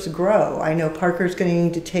tulips grow. I know Parker's going to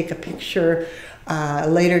need to take a picture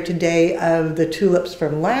later today of the tulips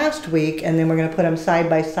from last week, and then we're going to put them side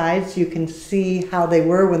by side so you can see how they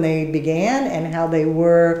were when they began and how they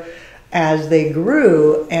were as they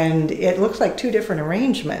grew, and it looks like two different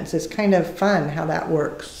arrangements. It's kind of fun how that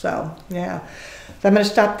works. So yeah, so I'm going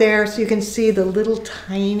to stop there so you can see the little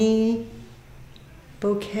tiny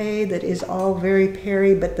bouquet that is all Very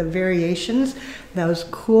Peri, but the variations, those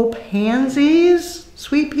cool pansies,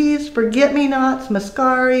 sweet peas, forget-me-nots,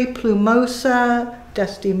 muscari, plumosa,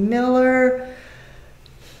 Dusty Miller,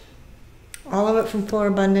 all of it from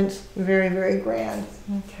Floral Abundance. Very, very grand.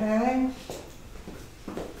 Okay.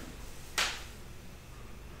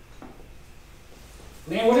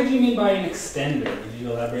 Leanne, what did you mean by an extender? Could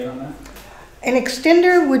you elaborate on that? An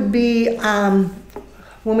extender would be,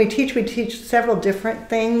 when we teach several different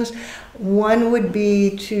things. One would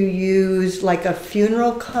be to use like a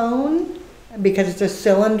funeral cone, because it's a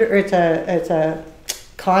cylinder, it's a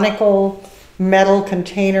conical metal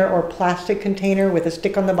container or plastic container with a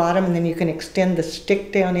stick on the bottom, and then you can extend the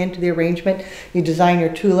stick down into the arrangement. You design your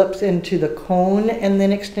tulips into the cone and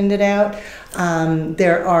then extend it out.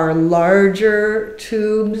 There are larger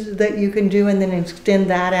tubes that you can do and then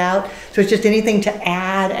extend that out. So it's just anything to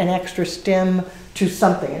add an extra stem to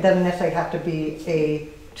something. It doesn't necessarily have to be a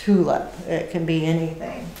tulip. It can be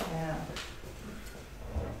anything. Yeah.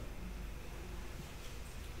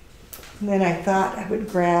 And then I thought I would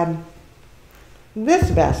grab this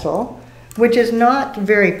vessel, which is not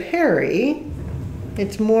Very Peri.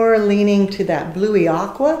 It's more leaning to that bluey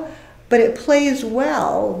aqua, but it plays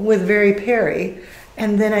well with Very Peri.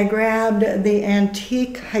 And then I grabbed the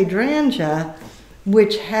antique hydrangea,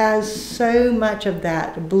 which has so much of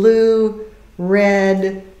that blue,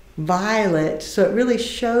 red, violet, so it really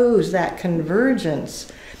shows that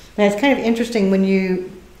convergence. And it's kind of interesting when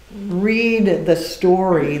you read the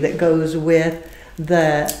story that goes with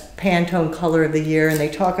the Pantone Color of the Year, and they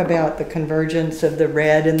talk about the convergence of the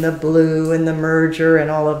red and the blue and the merger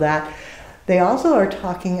and all of that. They also are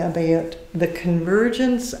talking about the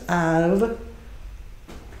convergence of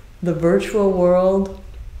the virtual world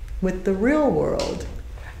with the real world.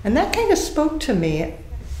 And that kind of spoke to me,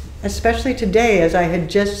 especially today, as I had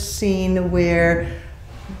just seen where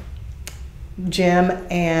Jim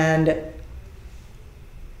and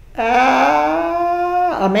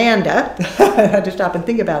Amanda, I had to stop and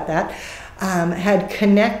think about that, had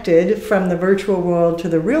connected from the virtual world to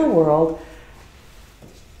the real world.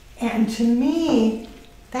 And to me,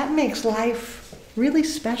 that makes life really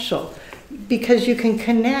special, because you can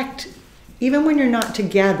connect even when you're not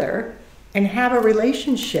together and have a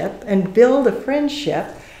relationship and build a friendship.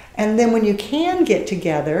 And then when you can get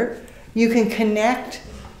together, you can connect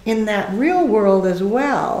in that real world as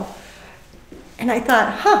well. And I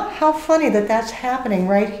thought, how funny that that's happening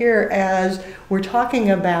right here as we're talking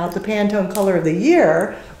about the Pantone Color of the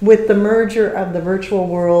Year with the merger of the virtual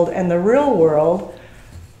world and the real world.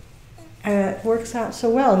 And it works out so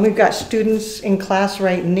well. And we've got students in class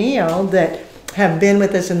right now that have been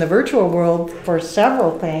with us in the virtual world for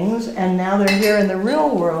several things, and now they're here in the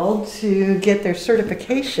real world to get their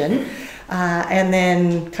certification. And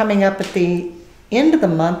then coming up at the end of the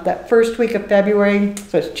month, that first week of February,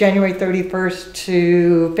 so it's January 31st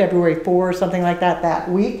to February 4 or something like that, that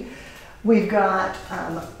week, we've got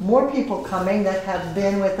more people coming that have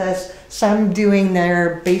been with us, some doing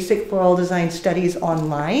their basic floral design studies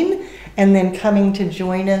online, and then coming to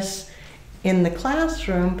join us in the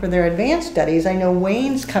classroom for their advanced studies. I know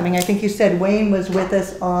Wayne's coming. I think you said Wayne was with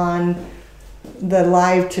us on the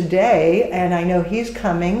live today, and I know he's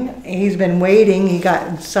coming. He's been waiting. He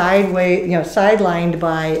got sidelined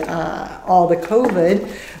by all the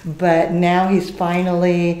COVID, but now he's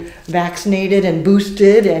finally vaccinated and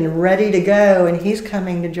boosted and ready to go, and he's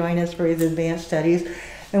coming to join us for his advanced studies.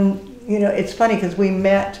 And it's funny because we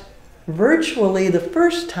met virtually the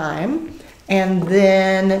first time and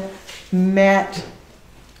then met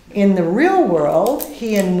in the real world.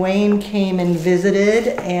 He and Wayne came and visited,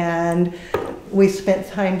 and we spent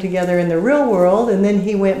time together in the real world, and then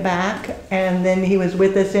he went back and then he was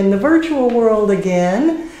with us in the virtual world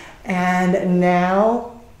again, and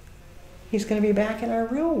now he's going to be back in our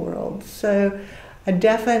real world. So a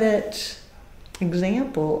definite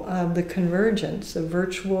example of the convergence of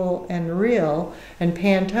virtual and real, and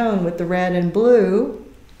Pantone with the red and blue.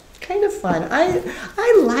 Kind of fun.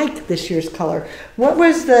 I like this year's color. What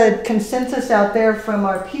was the consensus out there from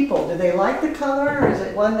our people? Do they like the color, or is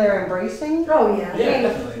it one they're embracing? Oh yeah, Yeah, they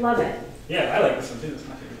definitely. love it. Yeah, I like this one too. It's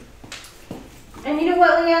my favorite. And you know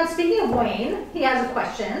what, Leanne, speaking of Wayne, he has a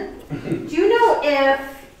question. Do you know if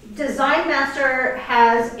Design Master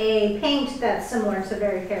has a paint that's similar to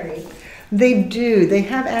Very Peri? They do. They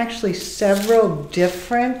have actually several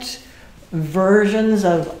different versions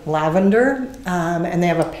of lavender, and they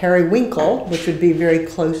have a periwinkle, which would be very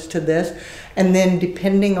close to this. And then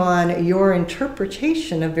depending on your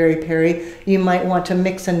interpretation of Very Peri, you might want to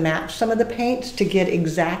mix and match some of the paints to get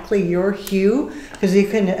exactly your hue, because you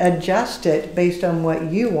can adjust it based on what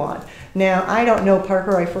you want. Now, I don't know,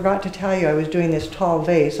 Parker, I forgot to tell you I was doing this tall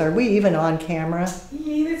vase. Are we even on camera?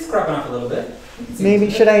 Yeah, it's cropping off a little bit. Maybe,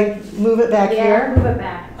 should I move it back here? Move it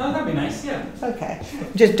back. Oh, that'd be nice, yeah. Okay.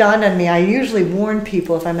 Just dawned on me, I usually warn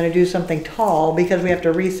people if I'm going to do something tall because we have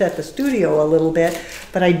to reset the studio a little bit,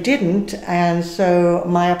 but I didn't, and so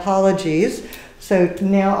my apologies. So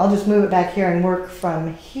now I'll just move it back here and work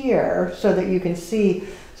from here so that you can see.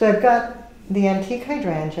 So I've got the antique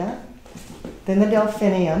hydrangea, then the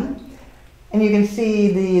delphinium, and you can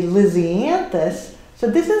see the lisianthus. So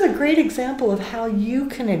this is a great example of how you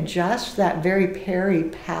can adjust that Very Peri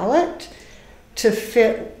palette to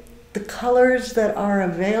fit the colors that are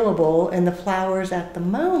available in the flowers at the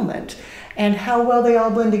moment and how well they all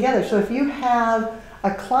blend together. So if you have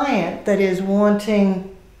a client that is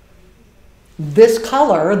wanting this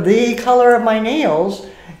color, the color of my nails,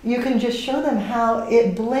 you can just show them how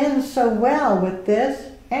it blends so well with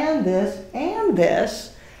this and this and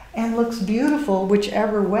this and looks beautiful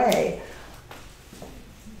whichever way.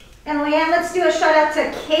 And Leanne, let's do a shout out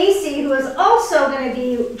to Casey, who is also going to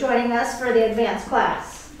be joining us for the advanced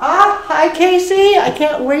class. Hi Casey, I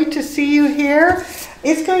can't wait to see you here.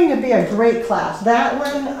 It's going to be a great class. That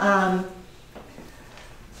one,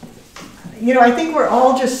 I think we're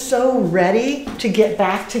all just so ready to get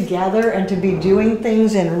back together and to be doing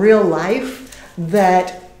things in real life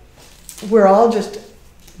that we're all just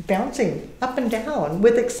bouncing up and down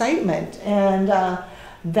with excitement. And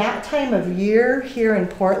that time of year here in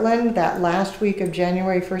Portland, that last week of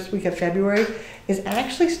January, first week of February, is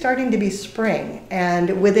actually starting to be spring.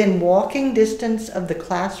 And within walking distance of the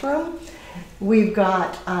classroom, we've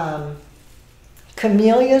got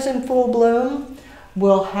camellias in full bloom.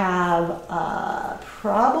 We'll have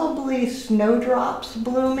probably snowdrops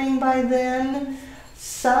blooming by then.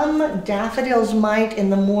 Some daffodils might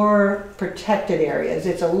in the more protected areas.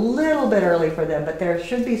 It's a little bit early for them, but there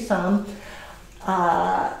should be some.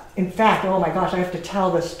 In fact, oh my gosh, I have to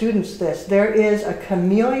tell the students this. There is a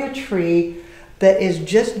camellia tree that is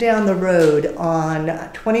just down the road on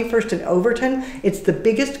 21st and Overton. It's the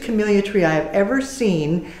biggest camellia tree I have ever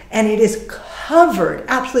seen, and it is covered,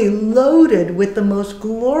 absolutely loaded with the most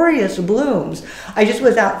glorious blooms. I just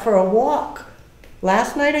was out for a walk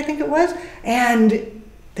last night, I think it was, and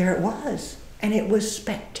there it was, and it was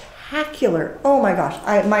spectacular. Oh my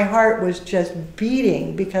gosh, my heart was just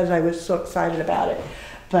beating because I was so excited about it.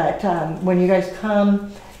 But when you guys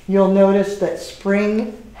come, you'll notice that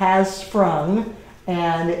spring has sprung,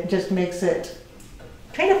 and it just makes it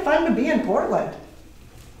kind of fun to be in Portland.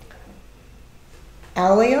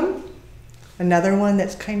 Allium, another one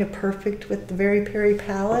that's kind of perfect with the Very Peri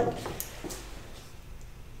palette.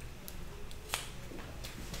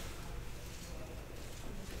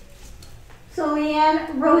 So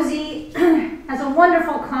Leanne, Rosie has a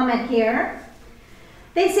wonderful comment here.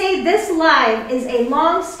 They say this live is a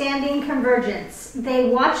long-standing convergence. They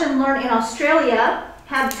watch and learn in Australia,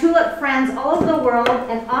 have tulip friends all over the world,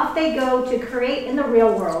 and off they go to create in the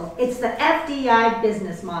real world. It's the FDI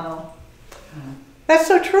business model. That's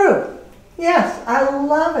so true. Yes, I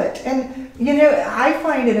love it. And you know, I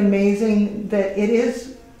find it amazing that it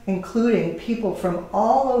is including people from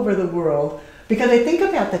all over the world, because I think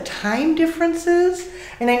about the time differences,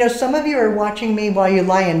 and I know some of you are watching me while you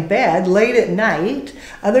lie in bed late at night,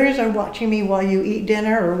 others are watching me while you eat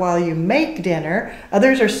dinner or while you make dinner,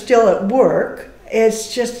 others are still at work.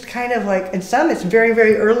 It's just kind of like, and some it's very,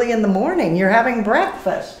 very early in the morning, you're having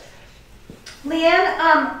breakfast.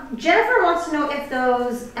 Leanne, Jennifer wants to know if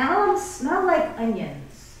those alums smell like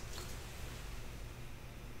onions.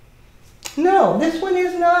 No, this one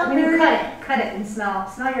is not. When you cut it and smell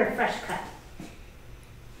your fresh cut.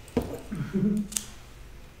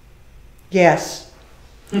 Yes.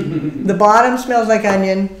 The bottom smells like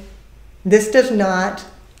onion. This does not.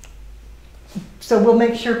 So we'll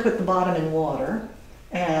make sure put the bottom in water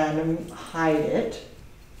and hide it.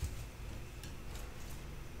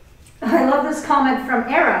 I love this comment from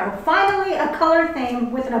Arrow. Finally, a color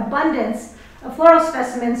theme with an abundance of floral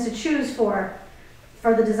specimens to choose for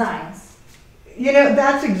the designs. You know,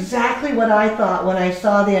 that's exactly what I thought when I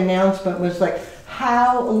saw the announcement, was like,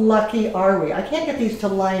 how lucky are we? I can't get these to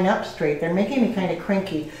line up straight. They're making me kind of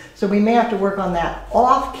cranky. So we may have to work on that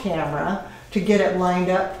off camera to get it lined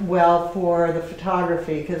up well for the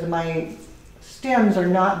photography, because my stems are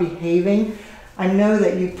not behaving. I know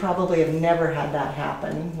that you probably have never had that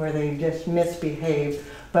happen, where they just misbehave,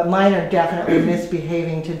 but mine are definitely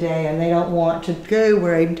misbehaving today, and they don't want to go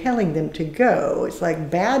where I'm telling them to go. It's like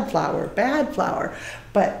bad flower,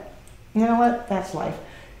 but you know what? That's life.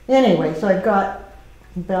 Anyway, so I've got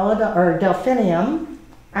Delphinium,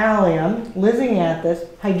 Allium, Lisianthus,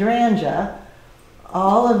 Hydrangea.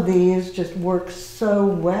 All of these just work so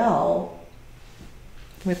well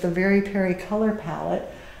with the Very Peri color palette.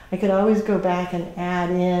 I could always go back and add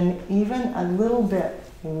in even a little bit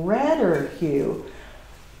redder hue.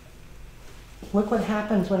 Look what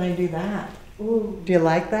happens when I do that. Ooh. Do you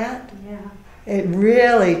like that? Yeah. It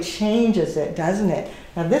really changes it, doesn't it?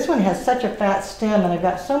 Now this one has such a fat stem, and I've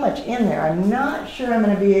got so much in there, I'm not sure I'm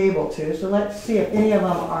going to be able to. So let's see if any of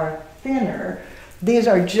them are thinner. These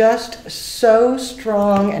are just so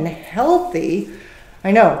strong and healthy.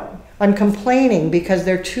 I know, I'm complaining because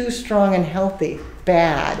they're too strong and healthy.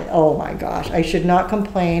 Bad. Oh my gosh, I should not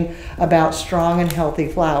complain about strong and healthy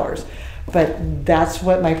flowers. But that's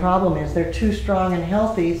what my problem is. They're too strong and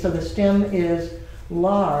healthy, so the stem is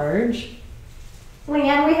large.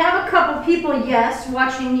 Leanne, we have a couple people, yes,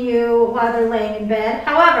 watching you while they're laying in bed.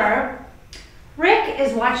 However, Rick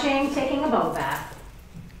is watching, taking a bubble bath.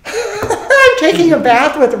 I'm taking a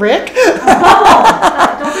bath with Rick?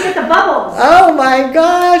 Bubbles! Don't forget the bubbles. Oh my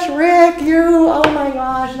gosh, Rick, oh my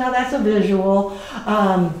gosh, now that's a visual.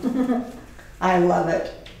 I love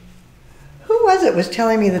it. Who was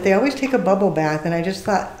telling me that they always take a bubble bath, and I just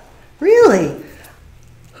thought, really?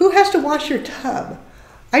 Who has to wash your tub?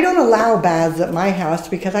 I don't allow baths at my house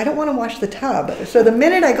because I don't want to wash the tub. So the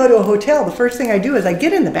minute I go to a hotel, the first thing I do is I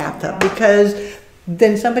get in the bathtub, because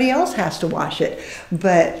then somebody else has to wash it.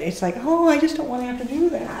 But it's like, oh, I just don't want to have to do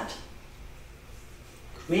that.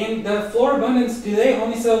 Leanne, the Flora Abundance, do they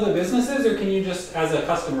only sell to businesses, or can you just, as a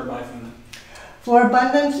customer, buy from them? Flora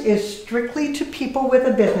Abundance is strictly to people with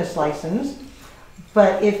a business license.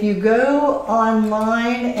 But if you go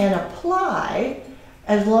online and apply,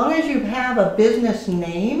 as long as you have a business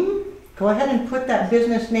name, go ahead and put that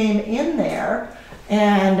business name in there,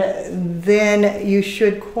 and then you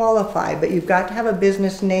should qualify. But you've got to have a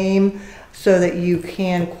business name so that you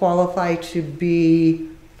can qualify to be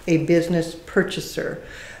a business purchaser.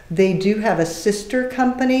 They do have a sister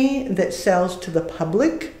company that sells to the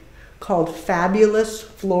public called Fabulous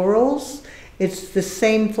Florals. It's the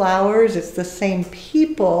same flowers, it's the same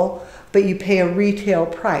people, but you pay a retail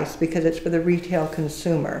price because it's for the retail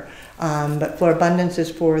consumer. But Flora Abundance is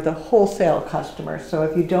for the wholesale customer. So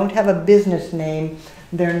if you don't have a business name,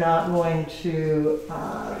 they're not going to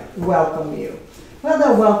welcome you. Well,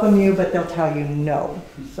 they'll welcome you, but they'll tell you no.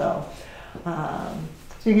 So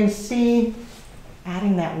you can see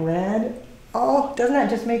adding that red. Oh, doesn't that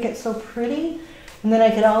just make it so pretty? And then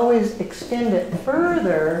I could always extend it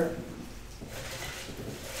further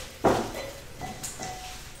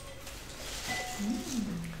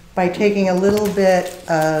by taking a little bit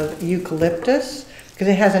of eucalyptus, because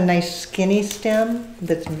it has a nice skinny stem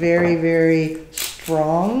that's very, very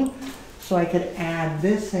strong. So I could add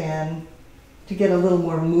this in to get a little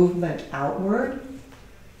more movement outward.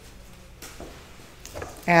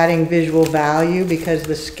 Adding visual value because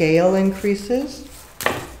the scale increases.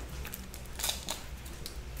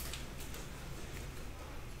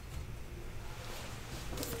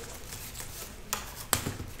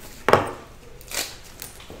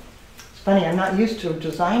 Funny funny. I'm not used to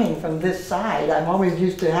designing from this side. I'm always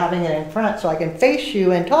used to having it in front so I can face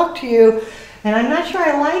you and talk to you. And I'm not sure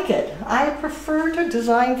I like it. I prefer to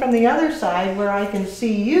design from the other side where I can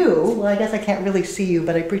see you. Well, I guess I can't really see you,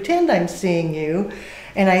 but I pretend I'm seeing you.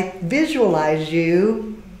 And I visualize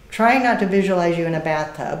you, trying not to visualize you in a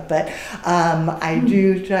bathtub, but I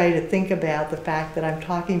do try to think about the fact that I'm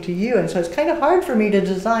talking to you. And so it's kind of hard for me to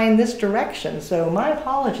design this direction. So my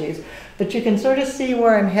apologies, but you can sort of see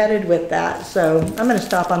where I'm headed with that. So I'm going to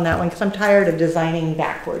stop on that one because I'm tired of designing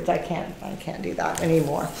backwards. I can't do that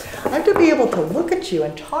anymore. I have to be able to look at you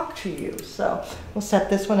and talk to you. So we'll set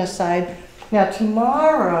this one aside. Now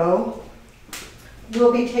tomorrow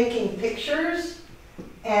we'll be taking pictures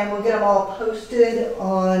and we'll get them all posted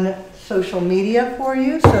on social media for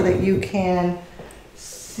you so that you can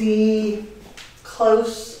see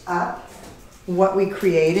close up what we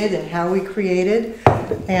created and how we created.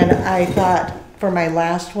 And I thought for my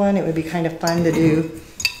last one it would be kind of fun to do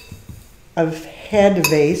a head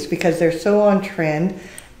vase because they're so on trend.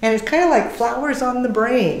 And it's kind of like flowers on the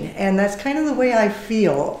brain. And that's kind of the way I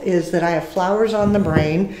feel, is that I have flowers on the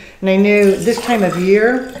brain. And I knew this time of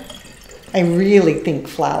year, I really think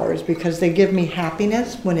flowers because they give me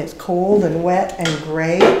happiness when it's cold and wet and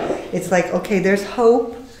gray. It's like, okay, there's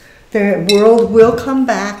hope. The world will come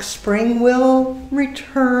back. Spring will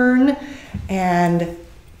return. And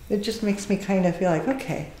it just makes me kind of feel like,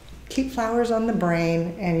 okay, keep flowers on the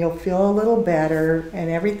brain and you'll feel a little better and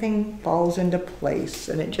everything falls into place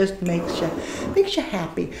and it just makes you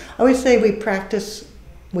happy. I always say we practice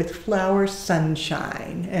with flower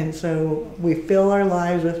sunshine, and so we fill our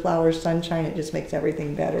lives with flower sunshine. It just makes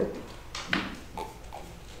everything better.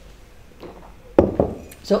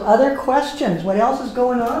 So other questions? What else is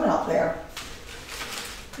going on out there?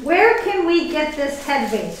 Where can we get this head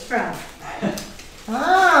vase from?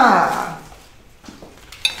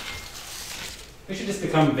 We should just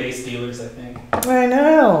become vase dealers, I think. I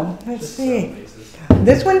know. Let's see.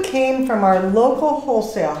 This one came from our local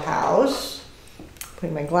wholesale house.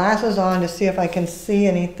 Putting my glasses on to see if I can see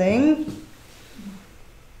anything.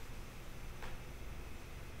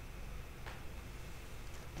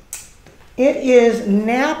 It is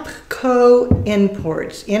Napco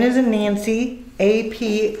Imports. N as in Nancy,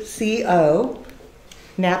 APCO,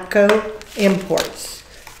 Napco Imports.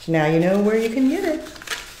 So now you know where you can get it.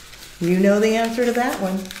 You know the answer to that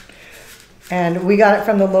one. And we got it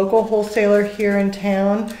from the local wholesaler here in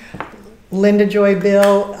town, Linda Joy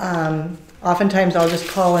Bill. Oftentimes I'll just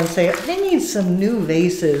call and say, I need some new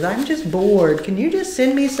vases. I'm just bored. Can you just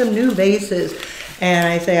send me some new vases? And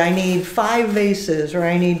I say, I need 5 vases or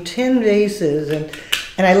I need 10 vases.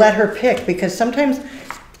 And I let her pick because sometimes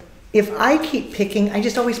if I keep picking, I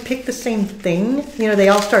just always pick the same thing. You know, they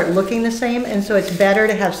all start looking the same. And so it's better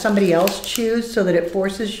to have somebody else choose so that it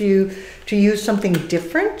forces you to use something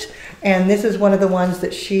different. And this is one of the ones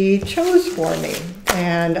that she chose for me.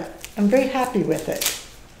 And I'm very happy with it.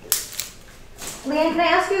 Leanne, can I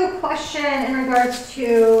ask you a question in regards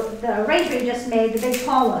to the arrangement you just made, the big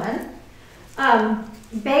tall one?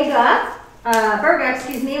 Berga,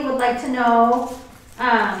 excuse me, would like to know,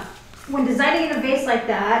 when designing a vase like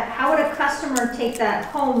that, how would a customer take that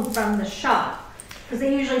home from the shop? Because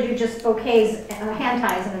they usually do just bouquets, hand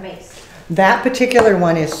ties in a vase. That particular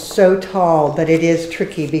one is so tall, but it is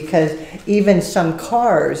tricky because even some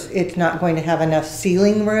cars, it's not going to have enough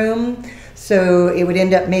ceiling room. So it would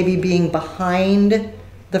end up maybe being behind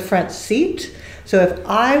the front seat. So if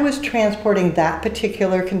I was transporting that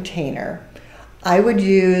particular container, I would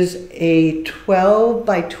use a 12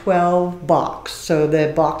 by 12 box. So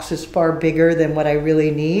the box is far bigger than what I really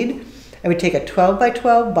need. I would take a 12 by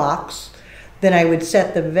 12 box, then I would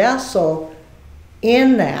set the vessel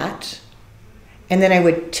in that, and then I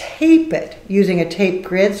would tape it using a tape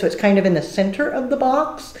grid so it's kind of in the center of the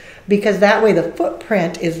box, because that way the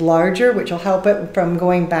footprint is larger, which will help it from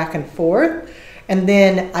going back and forth. And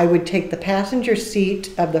then I would take the passenger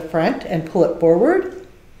seat of the front and pull it forward.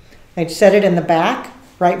 I'd set it in the back,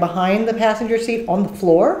 right behind the passenger seat on the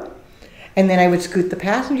floor. And then I would scoot the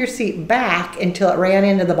passenger seat back until it ran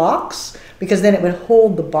into the box, because then it would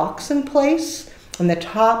hold the box in place. And the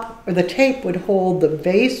top, or the tape, would hold the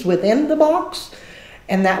vase within the box.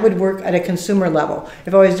 And that would work at a consumer level.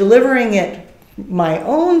 If I was delivering it my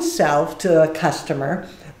own self to a customer,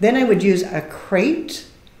 then I would use a crate,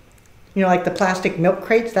 you know, like the plastic milk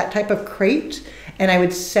crates, that type of crate, and I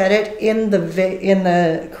would set it in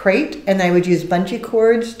the crate, and I would use bungee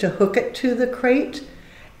cords to hook it to the crate,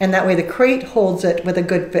 and that way the crate holds it with a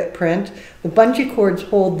good footprint. The bungee cords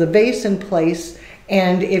hold the vase in place,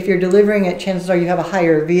 and if you're delivering it, chances are you have a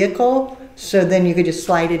higher vehicle, so then you could just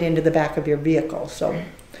slide it into the back of your vehicle. So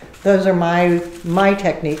those are my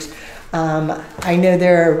techniques. I know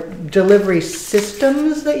there are delivery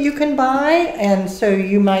systems that you can buy, and so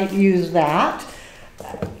you might use that.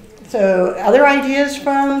 So other ideas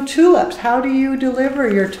from tulips. How do you deliver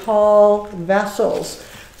your tall vessels?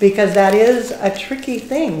 Because that is a tricky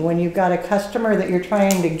thing when you've got a customer that you're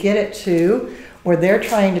trying to get it to, or they're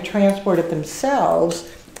trying to transport it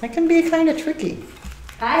themselves. That can be kind of tricky.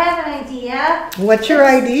 I have an idea. What's your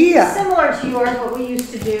idea? Similar to yours, what we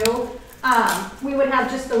used to do. We would have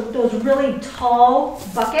just those really tall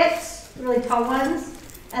buckets, really tall ones,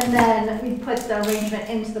 and then we'd put the arrangement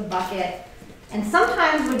into the bucket. And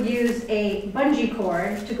sometimes we'd use a bungee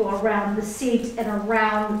cord to go around the seat and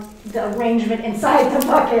around the arrangement inside the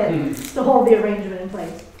bucket to hold the arrangement in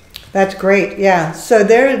place. That's great, yeah. So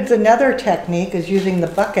there's another technique is using the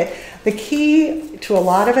bucket. The key to a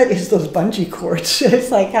lot of it is those bungee cords.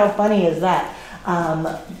 It's like, how funny is that?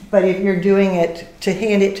 But if you're doing it to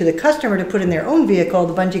hand it to the customer to put in their own vehicle,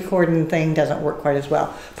 the bungee cording thing doesn't work quite as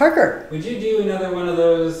well. Parker? Would you do another one of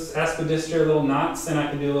those aspidistra little knots and I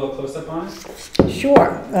can do a little close-up on it?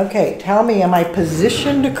 Sure. Okay, tell me, am I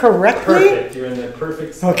positioned correctly? Perfect, you're in the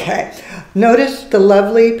perfect spot. Okay. Notice the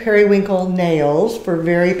lovely periwinkle nails for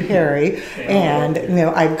Very Peri, and you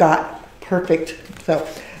know, I've got perfect. So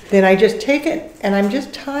then I just take it and I'm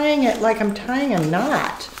just tying it like I'm tying a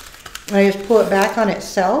knot. I just pull it back on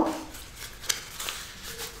itself,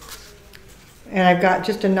 and I've got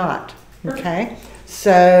just a knot, okay?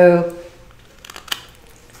 So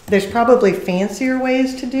there's probably fancier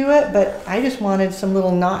ways to do it, but I just wanted some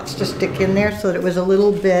little knots to stick in there so that it was a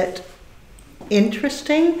little bit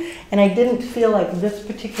interesting, and I didn't feel like this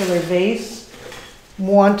particular vase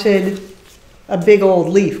wanted a big old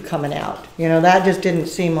leaf coming out. You know, that just didn't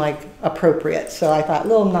seem like appropriate, so I thought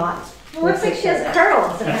little knots. It looks like she has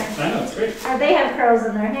curls in her I know, it's great. Or they have curls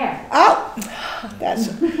in their hair. Oh,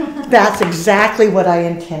 that's exactly what I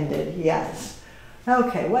intended, yes.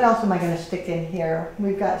 Okay, what else am I going to stick in here?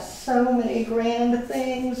 We've got so many grand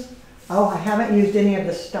things. Oh, I haven't used any of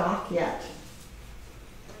the stock yet.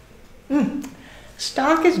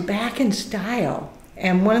 Stock is back in style.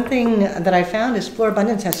 And one thing that I found is Floral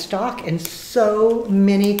Abundance has stock in so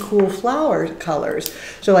many cool flower colors.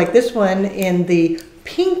 So like this one in the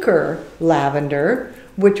pinker lavender,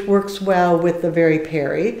 which works well with the Very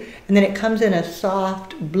Peri, and then it comes in a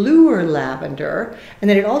soft bluer lavender, and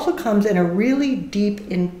then it also comes in a really deep,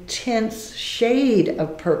 intense shade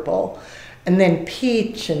of purple, and then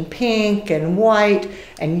peach and pink and white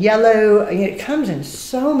and yellow. I mean, it comes in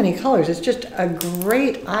so many colors. It's just a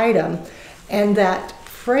great item, and that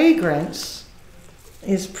fragrance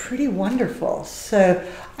is pretty wonderful. So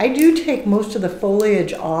I do take most of the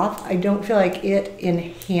foliage off. I don't feel like it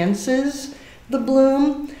enhances the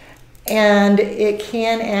bloom, and it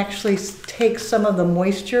can actually take some of the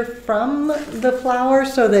moisture from the flower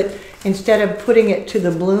so that instead of putting it to the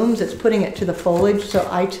blooms, it's putting it to the foliage. So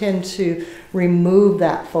I tend to remove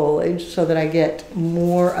that foliage so that I get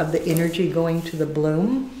more of the energy going to the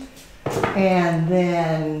bloom. And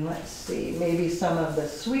then, let's see, maybe some of the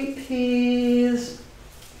sweet peas.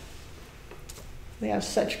 They have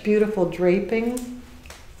such beautiful draping.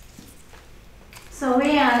 So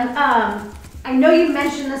Leanne, I know you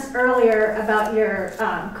mentioned this earlier about your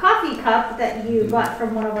coffee cup that you bought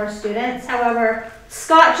from one of our students. However,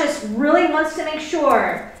 Scott just really wants to make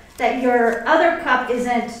sure that your other cup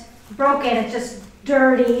isn't broken, it's just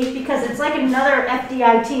dirty, because it's like another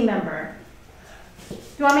FDI team member. Do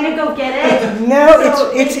you want me to go get it? No,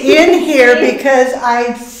 so it's in here because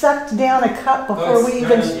I sucked down a cup before we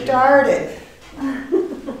even started.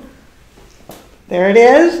 There it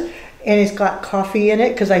is, and it's got coffee in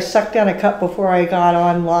it because I sucked down a cup before I got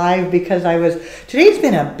on live because today's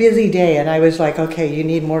been a busy day, and I was like, okay, you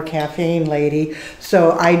need more caffeine, lady.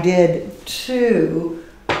 So I did 2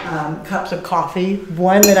 cups of coffee,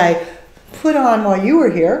 one that I put on while you were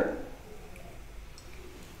here,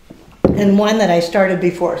 and one that I started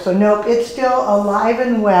before. So nope, it's still alive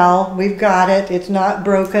and well. We've got it. It's not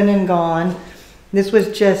broken and gone. This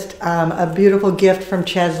was just a beautiful gift from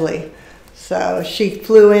Chesley. So she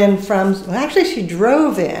flew in actually she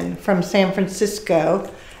drove in from San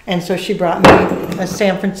Francisco, and so she brought me a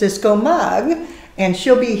San Francisco mug, and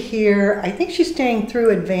she'll be here. I think she's staying through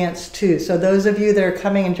Advance too. So those of you that are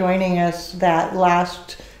coming and joining us that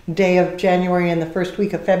last day of January and the first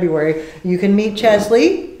week of February, you can meet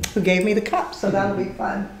Chesley, who gave me the cup, so that'll be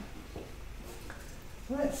fun.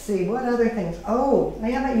 Let's see, what other things? Oh, I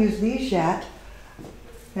haven't used these yet.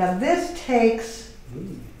 Now this takes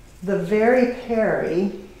the Very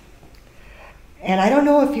Peri, and I don't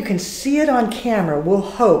know if you can see it on camera. We'll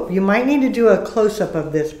hope. You might need to do a close-up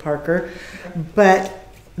of this, Parker, but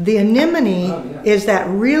The anemone Oh, yeah. is that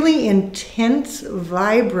really intense,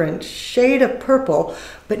 vibrant shade of purple,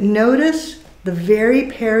 but notice the Very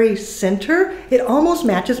Peri center, it almost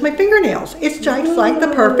matches my fingernails. It's just like the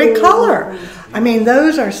perfect color. I mean,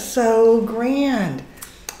 those are so grand.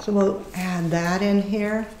 So we'll add that in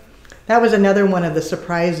here. That was another one of the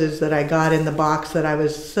surprises that I got in the box that I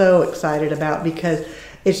was so excited about because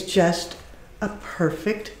it's just a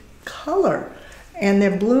perfect color. And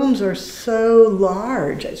their blooms are so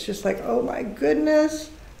large. It's just like, oh my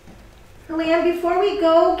goodness. Leanne, before we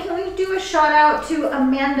go, can we do a shout out to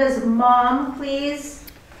Amanda's mom, please?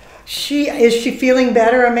 Is she feeling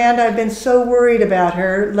better, Amanda? I've been so worried about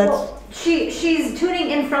her. Well, she's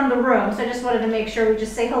tuning in from the room, so I just wanted to make sure we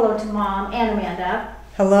just say hello to Mom and Amanda.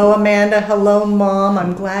 Hello, Amanda. Hello, Mom.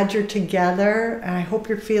 I'm glad you're together, and I hope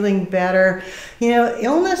you're feeling better. You know,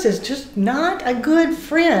 illness is just not a good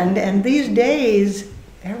friend, and these days,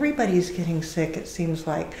 everybody's getting sick, it seems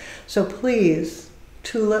like. So please,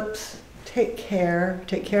 tulips, take care.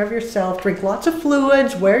 Take care of yourself. Drink lots of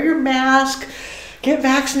fluids. Wear your mask. Get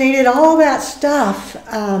vaccinated. All that stuff.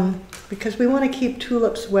 Because we want to keep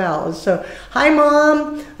tulips well. So, hi,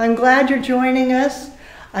 Mom. I'm glad you're joining us.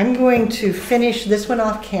 I'm going to finish this one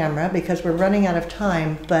off camera because we're running out of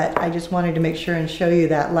time, but I just wanted to make sure and show you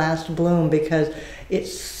that last bloom because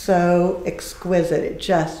it's so exquisite. It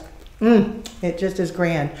just is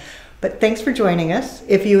grand. But thanks for joining us.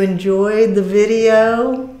 If you enjoyed the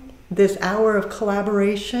video, this hour of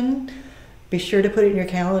collaboration, be sure to put it in your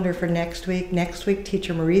calendar for next week. Next week,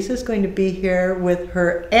 Teacher Marisa is going to be here with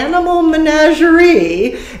her animal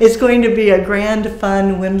menagerie. It's going to be a grand,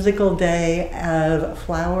 fun, whimsical day of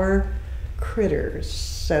flower critters.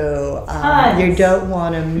 So you don't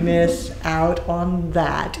want to miss out on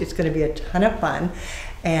that. It's going to be a ton of fun.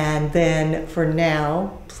 And then for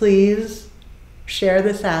now, please share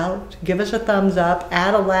this out, give us a thumbs up,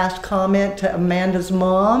 add a last comment to Amanda's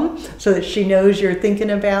mom so that she knows you're thinking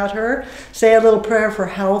about her. Say a little prayer for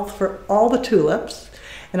health for all the tulips.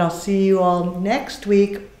 And I'll see you all next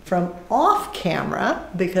week from off camera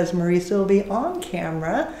because Marisa will be on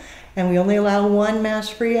camera. And we only allow one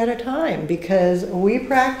mask free at a time because we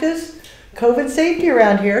practice COVID safety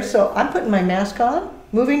around here. So I'm putting my mask on,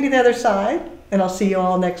 moving to the other side, and I'll see you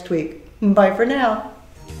all next week. Bye for now.